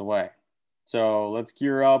 350 pips away. So let's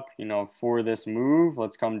gear up, for this move.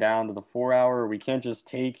 Let's come down to the 4 hour. We can't just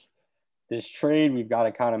take this trade. We've got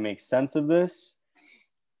to kind of make sense of this.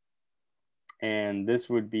 And this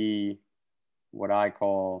would be what I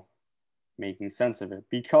call making sense of it.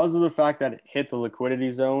 Because of the fact that it hit the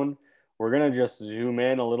liquidity zone, we're going to just zoom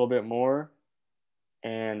in a little bit more.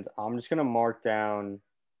 And I'm just going to mark down,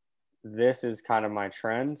 this is kind of my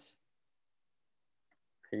trend.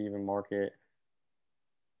 Could even mark it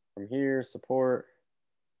from here, support,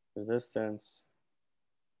 resistance,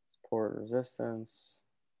 support, resistance.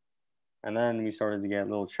 And then we started to get a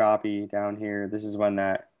little choppy down here. This is when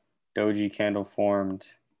that doji candle formed,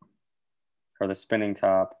 or the spinning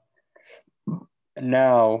top. And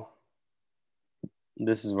now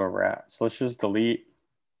this is where we're at. So let's just delete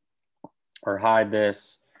or hide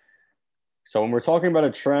this. So when we're talking about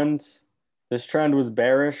a trend, this trend was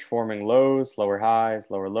bearish, forming lows, lower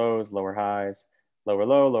highs, lower lows, lower highs, lower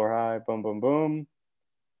low, lower high, boom, boom, boom.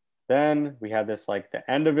 Then we had this, like the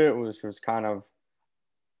end of it which was kind of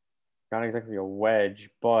not exactly a wedge,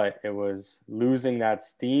 but it was losing that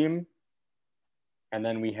steam. And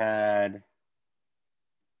then we had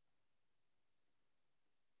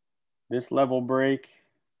this level break.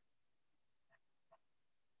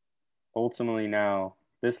 Ultimately now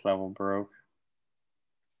this level broke.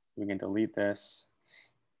 We can delete this.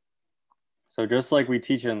 So just like we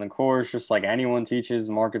teach it in the course, just like anyone teaches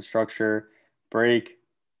market structure, break,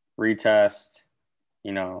 retest,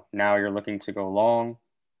 now you're looking to go long.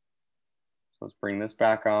 So let's bring this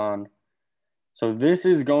back on. So this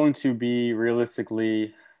is going to be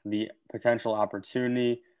realistically the potential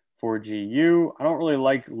opportunity for GU. I don't really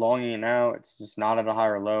like longing it now. It's just not at a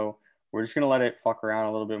higher low. We're just going to let it fuck around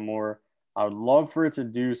a little bit more. I would love for it to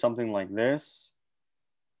do something like this,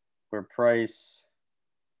 where price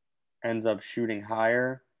ends up shooting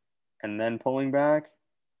higher and then pulling back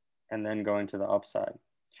and then going to the upside.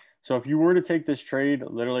 So if you were to take this trade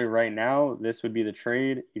literally right now, this would be the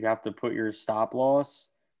trade. You'd have to put your stop loss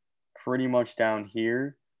pretty much down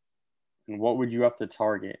here. And what would you have to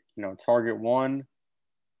target? Target one,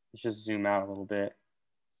 let's just zoom out a little bit.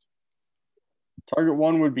 Target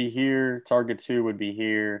one would be here. Target two would be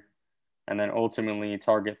here. And then ultimately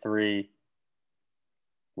target three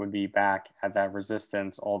would be back at that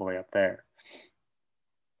resistance all the way up there.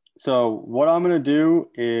 So what I'm going to do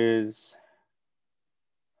is,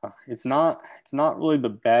 it's not really the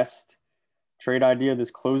best trade idea.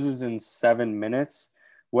 This closes in 7 minutes.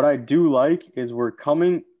 What I do like is we're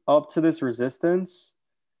coming up to this resistance.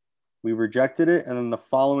 We rejected it, and then the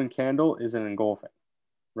following candle is an engulfing,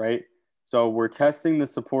 right? So we're testing the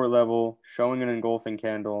support level, showing an engulfing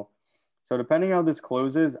candle. So depending how this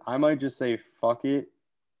closes, I might just say fuck it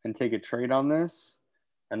and take a trade on this.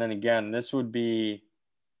 And then again, this would be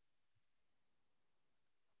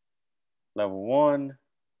level one.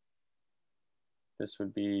 This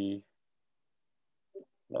would be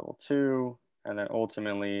level two. And then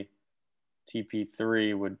ultimately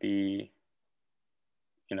TP3 would be,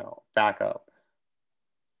 back up,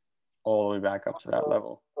 all the way back up to that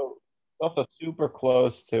level. Also super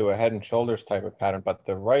close to a head and shoulders type of pattern, but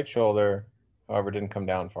the right shoulder, however, didn't come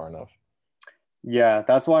down far enough. Yeah,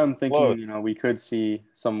 that's why I'm thinking, we could see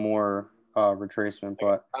some more retracement.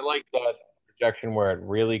 But I like that projection where it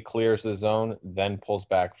really clears the zone, then pulls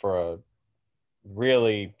back for a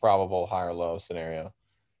really probable higher low scenario.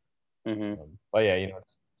 But yeah,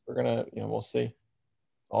 we're gonna, we'll see.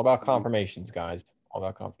 All about confirmations, guys. All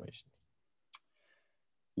about confirmations.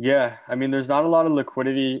 Yeah, I mean, there's not a lot of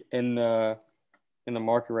liquidity in the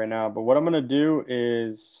market right now. But what I'm gonna do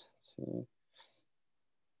is, let's see.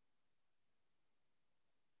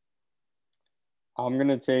 I'm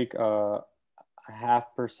gonna take a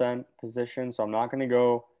 0.5% position, so I'm not gonna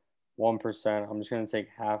go 1%. I'm just gonna take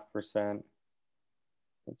 0.5%.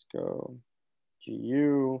 Let's go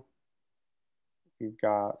GU. We've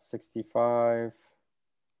got 65.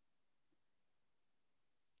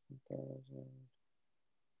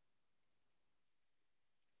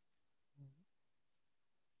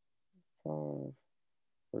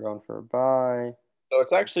 We're going for a buy. So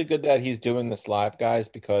it's actually good that he's doing this live, guys,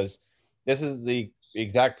 because this is the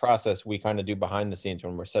exact process we kind of do behind the scenes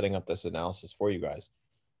when we're setting up this analysis for you guys.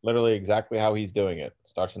 literally exactly how he's doing it.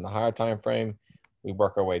 Starts in the higher time frame. We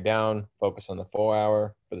work our way down, focus on the 4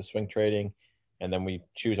 hour for the swing trading, and then we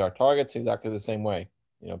choose our targets exactly the same way,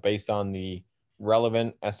 based on the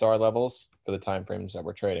relevant SR levels for the time frames that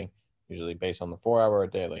we're trading, usually based on the 4 hour or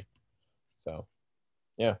daily. So,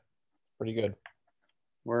 yeah, pretty good.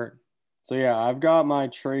 So yeah, I've got my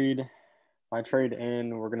trade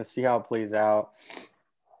in. We're gonna see how it plays out.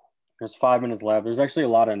 There's 5 minutes left. There's actually a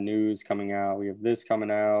lot of news coming out. We have this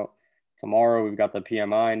coming out tomorrow. We've got the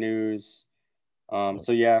PMI news.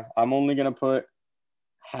 So yeah, I'm only gonna put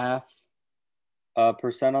half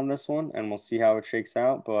percent on this one, and we'll see how it shakes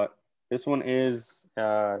out. But this one is,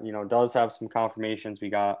 does have some confirmations. We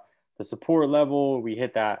got the support level. We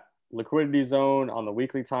hit that liquidity zone on the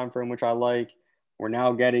weekly time frame, which I like. We're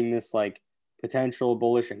now getting this like potential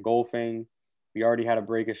bullish engulfing. We already had a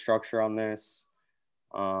break of structure on this.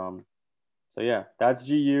 So yeah, that's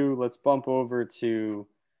GU. Let's bump over to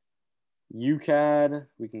UCAD.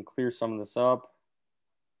 We can clear some of this up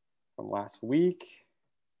from last week.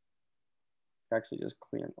 Actually, just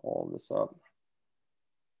clearing all of this up.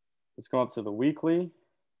 Let's go up to the weekly.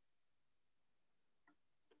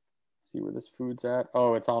 See where this food's at.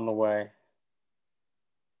 Oh, it's on the way.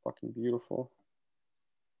 Fucking beautiful.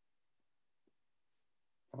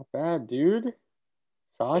 Not bad, dude.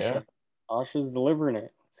 Sasha. Yeah. Sasha's delivering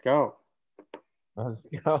it. Let's go. Let's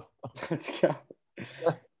go. Let's go.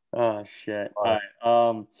 Oh shit. All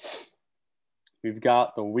right. We've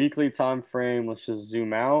got the weekly time frame. Let's just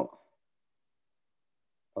zoom out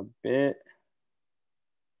a bit.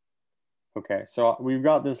 Okay, so we've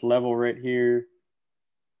got this level right here,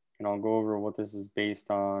 and I'll go over what this is based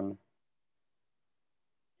on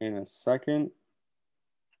in a second.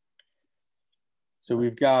 So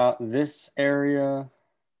we've got this area.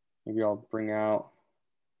 Maybe I'll bring out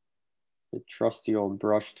the trusty old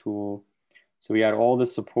brush tool. So we had all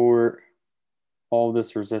this support, all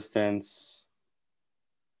this resistance,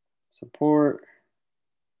 support,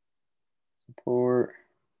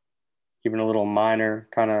 even a little minor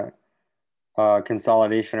kind of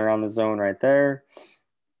consolidation around the zone right there.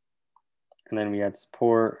 And then we had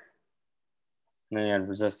support, and then we had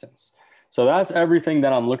resistance. So that's everything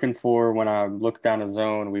that I'm looking for when I look down a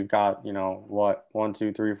zone. We've got, 1,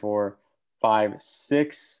 2, 3, 4, 5,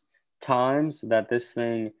 6 times that this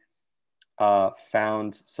thing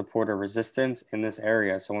found support or resistance in this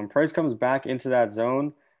area. So when price comes back into that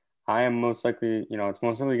zone, I am most likely, it's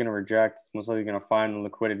most likely going to reject. It's most likely going to find the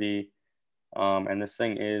liquidity. And this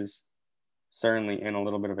thing is certainly in a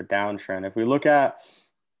little bit of a downtrend. If we look at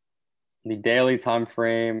the daily time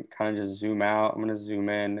frame, kind of just zoom out. I'm going to zoom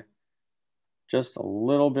in just a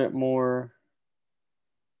little bit more.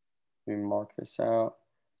 Let me mark this out.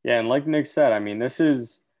 Yeah, and like Nick said, I mean, this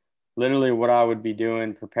is literally what I would be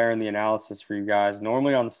doing, preparing the analysis for you guys.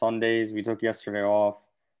 Normally on Sundays, we took yesterday off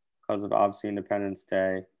because of obviously Independence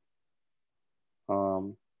Day.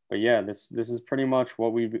 But yeah, this is pretty much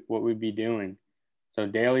what we'd be doing. So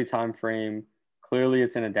daily time frame, clearly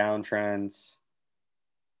it's in a downtrend.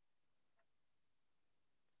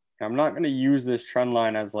 I'm not going to use this trend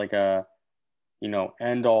line as like a,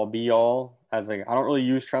 end all be all. As like, I don't really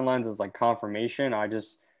use trend lines as like confirmation. I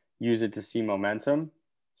just use it to see momentum.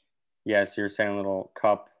 Yes, you're saying little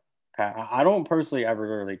cup. I don't personally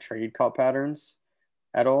ever really trade cup patterns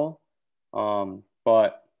at all.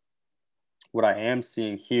 But what I am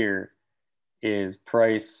seeing here is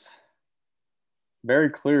price very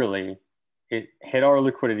clearly. It hit our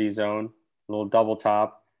liquidity zone, a little double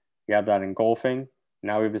top. We have that engulfing.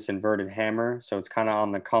 Now we have this inverted hammer, so it's kind of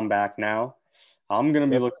on the comeback now. I'm going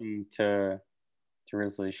to be looking to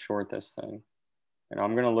really short this thing. And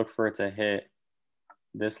I'm going to look for it to hit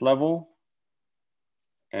this level.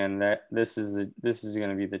 And this is going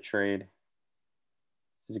to be the trade.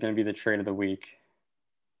 This is going to be the trade of the week.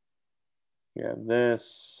 We have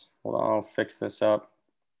this. Hold on, I'll fix this up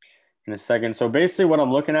in a second. So basically what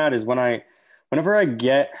I'm looking at is whenever I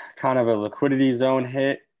get kind of a liquidity zone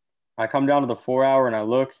hit, I come down to the 4 hour and I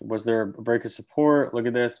look, was there a break of support? Look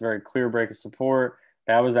at this, very clear break of support.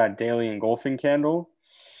 That was that daily engulfing candle.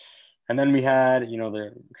 And then we had,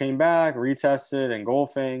 the came back, retested,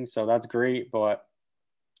 engulfing. So that's great. But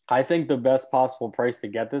I think the best possible price to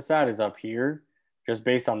get this at is up here, just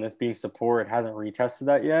based on this being support. It hasn't retested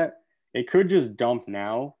that yet. It could just dump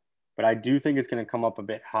now, but I do think it's going to come up a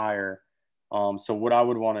bit higher. So what I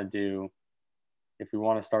would want to do if we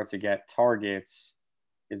want to start to get targets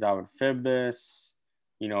is I would fib this.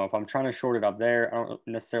 If I'm trying to short it up there, I don't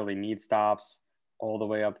necessarily need stops all the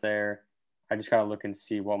way up there. I just got to look and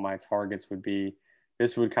see what my targets would be.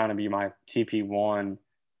 This would kind of be my TP1,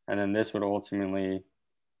 and then this would ultimately,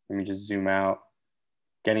 let me just zoom out.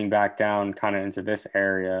 getting back down kind of into this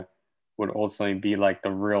area would ultimately be like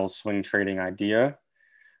the real swing trading idea.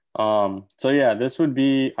 So yeah, this would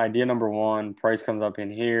be idea number one. Price comes up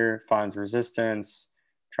in here, finds resistance,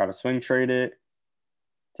 try to swing trade it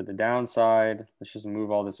to the downside. Let's just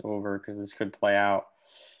move all this over because this could play out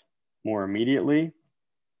more immediately.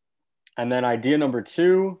 And then idea number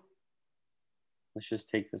two, let's just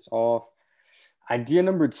take this off. Idea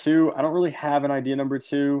number two, I don't really have an idea number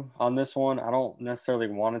two on this one. I don't necessarily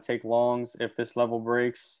want to take longs if this level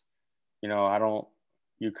breaks. You know, I don't,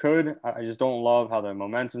 you could, I just don't love how the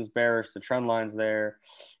momentum's bearish, the trend line's there.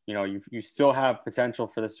 You know, you still have potential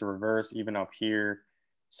for this to reverse even up here.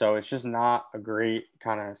 So it's just not a great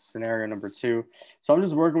kind of scenario number two. So I'm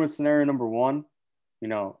just working with scenario number one, you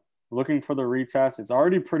know, looking for the retest. It's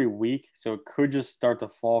already pretty weak, so it could just start to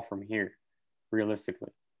fall from here,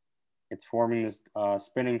 realistically. It's forming this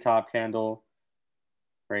spinning top candle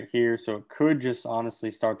right here. So it could just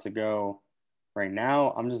honestly start to go right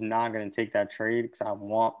now. I'm just not going to take that trade because I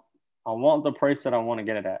want the price that I want to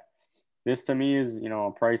get it at. This to me is, you know,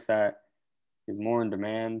 a price that is more in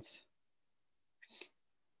demand.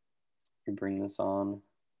 Let me bring this on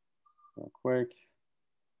real quick.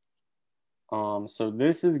 So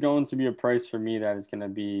this is going to be a price for me that is going to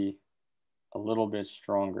be a little bit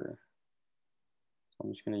stronger. So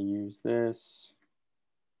I'm just going to use this.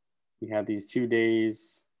 We had these 2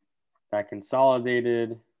 days that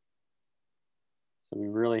consolidated. So we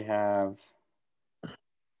really have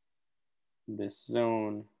this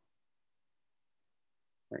zone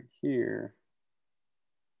right here.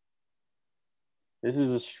 This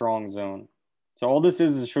is a strong zone. So all this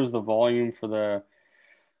is, it shows the volume for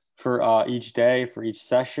each day, for each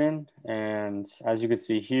session. And as you can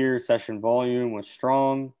see here, session volume was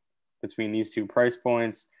strong between these two price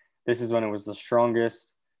points. This is when it was the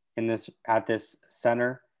strongest in this at this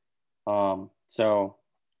center. So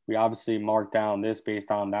we obviously marked down this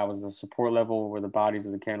based on that was the support level where the bodies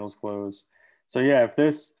of the candles close. So yeah, if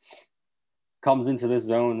this comes into this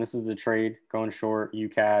zone, this is the trade going short,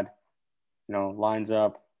 UCAD, you know, lines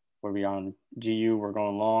up. We're beyond GU, we're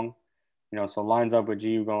going long. You know, so lines up with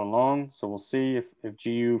GU going long. So we'll see if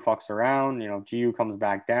GU fucks around, you know, if GU comes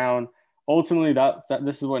back down. Ultimately, that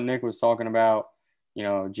this is what Nick was talking about. You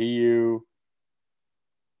know, GU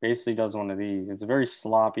basically does one of these. It's a very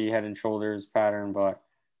sloppy head and shoulders pattern, but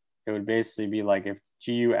it would basically be like if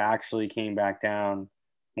GU actually came back down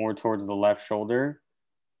more towards the left shoulder,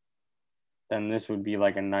 then this would be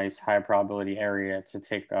like a nice high probability area to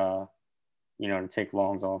take, you know, to take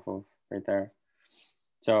longs off of right there.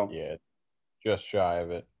 So Yeah, just shy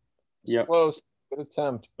of it. It's yep. close. Good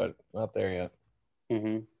attempt, but not there yet.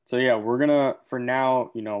 So yeah, we're gonna for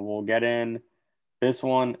now, you know, we'll get in this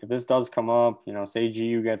one. If this does come up, you know, say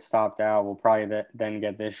GU gets stopped out, we'll probably then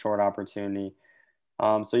get this short opportunity.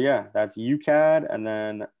 So yeah, that's UCAD, and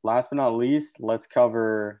then last but not least, let's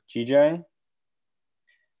cover GJ.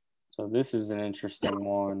 So this is an interesting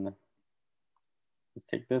one. Let's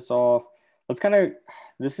take this off.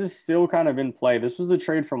 This is still kind of in play. This was a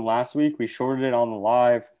trade from last week. We shorted it on the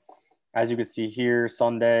live. As you can see here,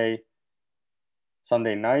 Sunday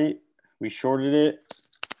night, we shorted it.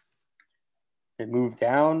 It moved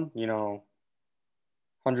down, you know,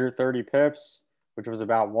 130 pips, which was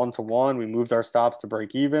about 1-to-1. We moved our stops to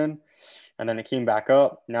break even, and then it came back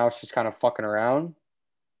up. Now it's just kind of fucking around.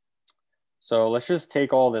 So let's just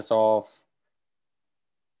take all this off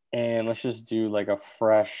and let's just do like a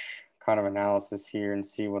fresh kind of analysis here and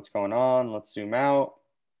see what's going on. Let's zoom out.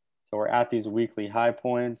 So we're at these weekly high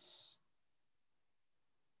points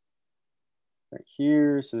right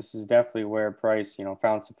here. So this is definitely where price, you know,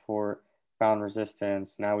 found support, found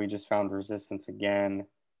resistance. Now we just found resistance again.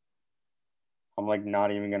 I'm like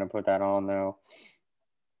not even going to put that on though.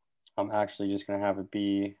 I'm actually just going to have it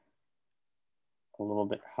be a little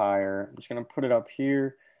bit higher. I'm just going to put it up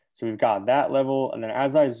here. So we've got that level. And then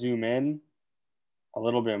as I zoom in a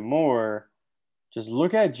little bit more, just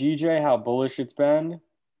look at GJ, how bullish it's been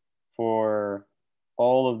for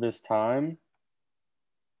all of this time.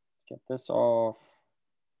 Let's get this off.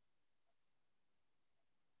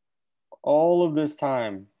 All of this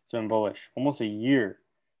time, it's been bullish, almost a year,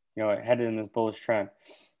 you know, headed in this bullish trend.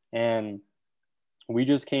 And we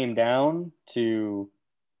just came down to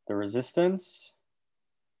the resistance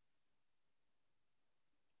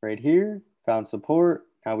right here, found support.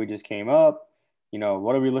 Now we just came up. You know,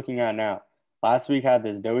 what are we looking at now? Last week had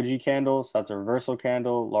this doji candle, so that's a reversal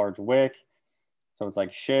candle, large wick. So it's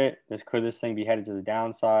like shit. Could this thing be headed to the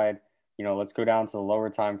downside? You know, let's go down to the lower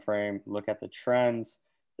time frame, look at the trends.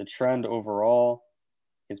 The trend overall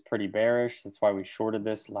is pretty bearish. That's why we shorted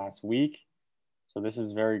this last week. So this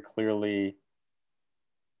is very clearly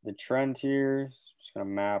the trend here. Just gonna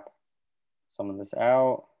map some of this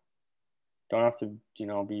out. Don't have to,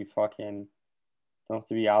 be fucking. Don't have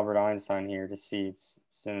to be Albert Einstein here to see it's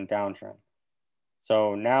in a downtrend.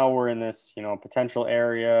 So now we're in this, potential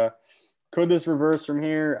area. Could this reverse from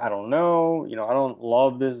here? I don't know. I don't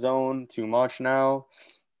love this zone too much now.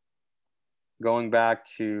 Going back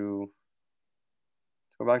to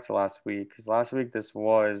go back to last week, because last week this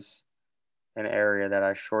was an area that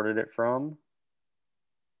I shorted it from.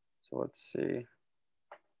 So let's see.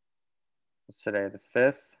 What's today? The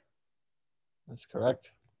 5th. That's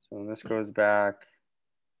correct. So when this goes back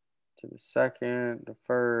to the 2nd, the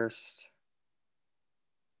 1st.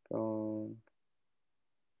 Boom.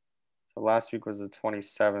 So last week was the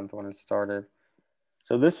 27th when it started.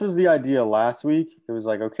 So this was the idea last week. It was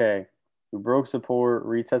like, okay, we broke support,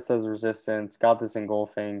 retest as resistance, got this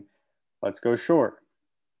engulfing. Let's go short.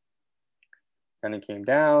 Then it came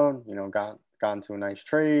down, got into a nice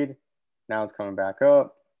trade. Now it's coming back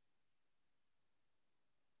up.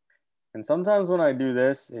 And sometimes when I do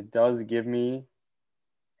this, it does give me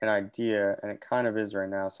an idea, and it kind of is right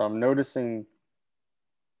now. So I'm noticing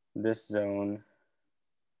this zone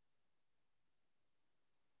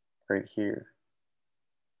right here.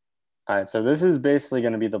 All right, so this is basically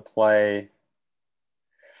going to be the play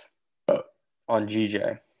on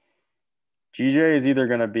GJ. GJ is either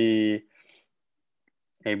going to be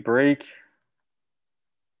a break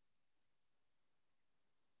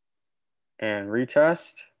and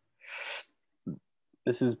retest.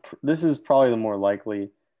 This is probably the more likely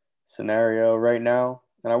scenario right now.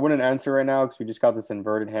 And I wouldn't enter right now because we just got this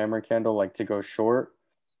inverted hammer candle like to go short.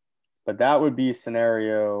 But that would be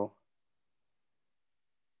scenario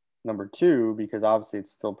number 2 because obviously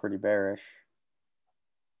it's still pretty bearish.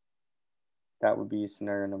 That would be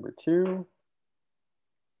scenario number 2.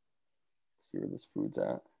 Let's see where this food's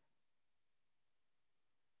at.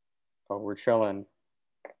 Oh, we're chilling.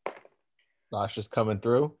 Sasha's coming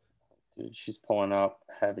through. Dude, she's pulling up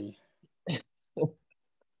heavy.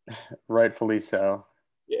 Rightfully so.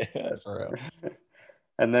 Yeah, for real.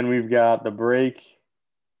 And then we've got the break.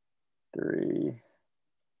 3.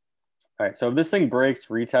 All right, so if this thing breaks,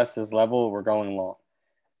 retest this level, we're going long.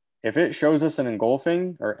 If it shows us an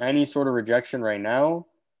engulfing or any sort of rejection right now,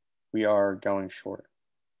 we are going short.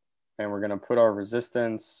 And we're going to put our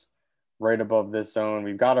resistance right above this zone.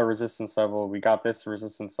 We've got our resistance level. We got this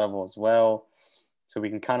resistance level as well. So we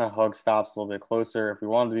can kind of hug stops a little bit closer. If we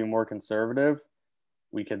wanted to be more conservative,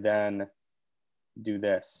 we could then do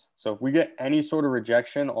this. So if we get any sort of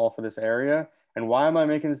rejection off of this area, and why am I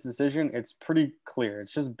making this decision? It's pretty clear.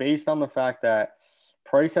 It's just based on the fact that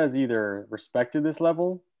price has either respected this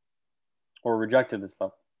level or rejected this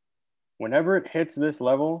level. Whenever it hits this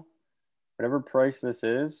level, whatever price this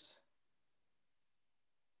is,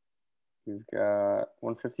 we've got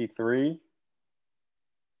 153.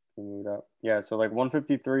 Move it up. Yeah, so like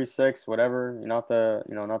 153.6, whatever. Not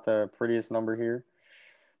the prettiest number here.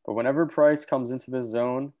 But whenever price comes into this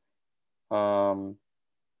zone,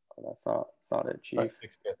 that's not it, Chief.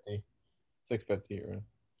 650. 650 or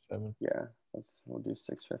 7. Yeah, we'll do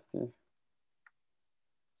 650.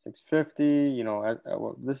 650,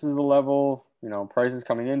 this is the level, price is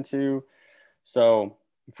coming into. So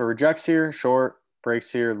if it rejects here, short, breaks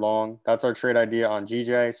here, long. That's our trade idea on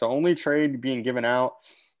GJ. So only trade being given out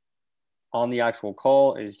on the actual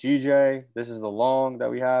call is GJ. This is the long that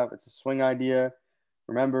we have. It's a swing idea.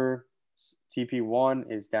 Remember,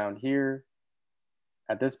 TP1 is down here.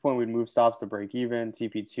 At this point, we'd move stops to break even.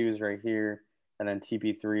 TP2 is right here. And then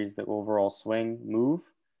TP3 is the overall swing move.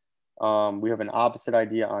 We have an opposite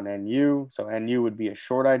idea on NU. So NU would be a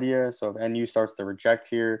short idea. So if NU starts to reject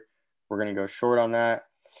here, we're going to go short on that.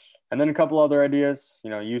 And then a couple other ideas,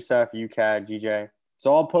 USEF, UCAD, GJ.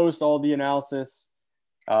 So I'll post all the analysis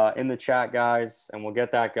in the chat, guys, and we'll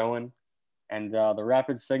get that going. And the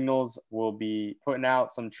rapid signals will be putting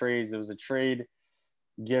out some trades. There was a trade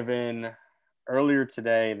given earlier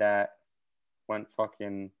today that went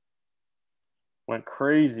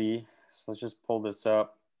crazy. So let's just pull this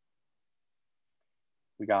up.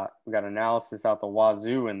 We got analysis out the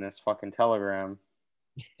wazoo in this fucking Telegram.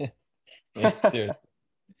 Yeah,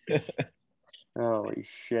 Holy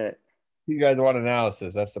shit. You guys want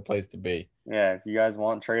analysis? That's the place to be. Yeah, if you guys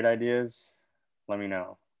want trade ideas, let me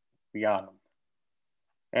know. We got them,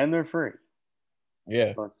 and they're free.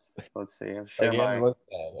 Yeah. Let's see.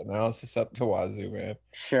 Analysis up to wazoo, man.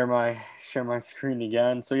 Share my screen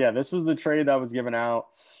again. So yeah, this was the trade that was given out.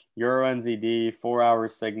 Euro NZD 4-hour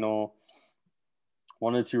signal.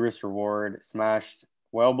 1 to 2 risk reward, smashed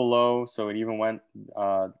well below, so it even went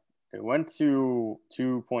to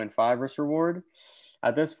 2.5 risk reward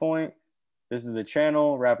at this point. This is the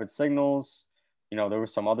channel, rapid signals. You know, there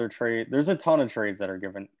was some other trade. There's a ton of trades that are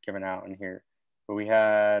given out in here. But we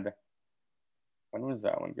had, when was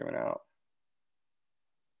that one given out?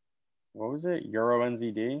 What was it? Euro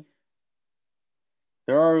NZD.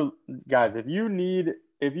 There are, guys, if you need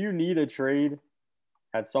a trade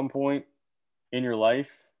at some point in your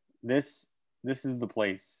life, this is the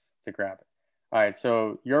place to grab it. All right,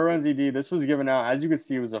 so Euro NZD, this was given out. As you can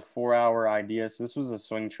see, it was a 4-hour idea. So this was a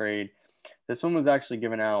swing trade. This one was actually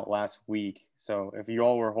given out last week. So if you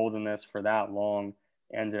all were holding this for that long,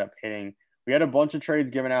 it ended up hitting. We had a bunch of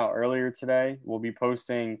trades given out earlier today. We'll be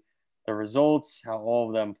posting the results, how all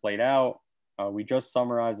of them played out. We just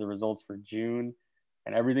summarized the results for June,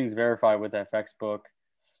 and everything's verified with FX Book.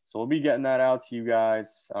 So we'll be getting that out to you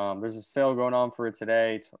guys. There's a sale going on for it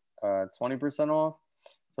today, 20% off.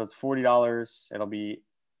 So it's $40. It'll be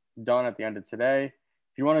done at the end of today.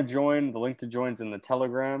 If you want to join, the link to join is in the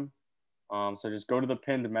Telegram. So just go to the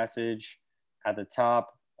pinned message at the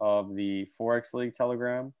top of the Forex League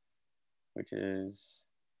Telegram, which is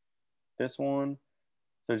this one.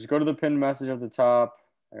 So just go to the pinned message at the top.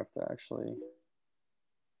 I have to actually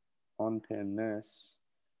unpin this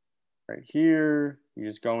right here. You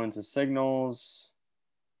just go into signals,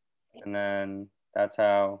 and then that's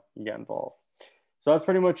how you get involved. So that's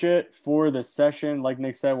pretty much it for the session. Like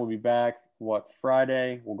Nick said, we'll be back,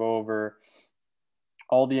 Friday. We'll go over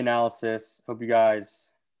all the analysis. Hope you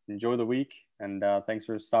guys enjoy the week, and thanks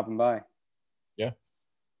for stopping by. Yeah.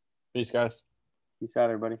 Peace, guys. Peace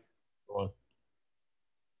out, everybody. Go on.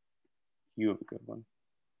 You have a good one.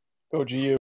 Go GU.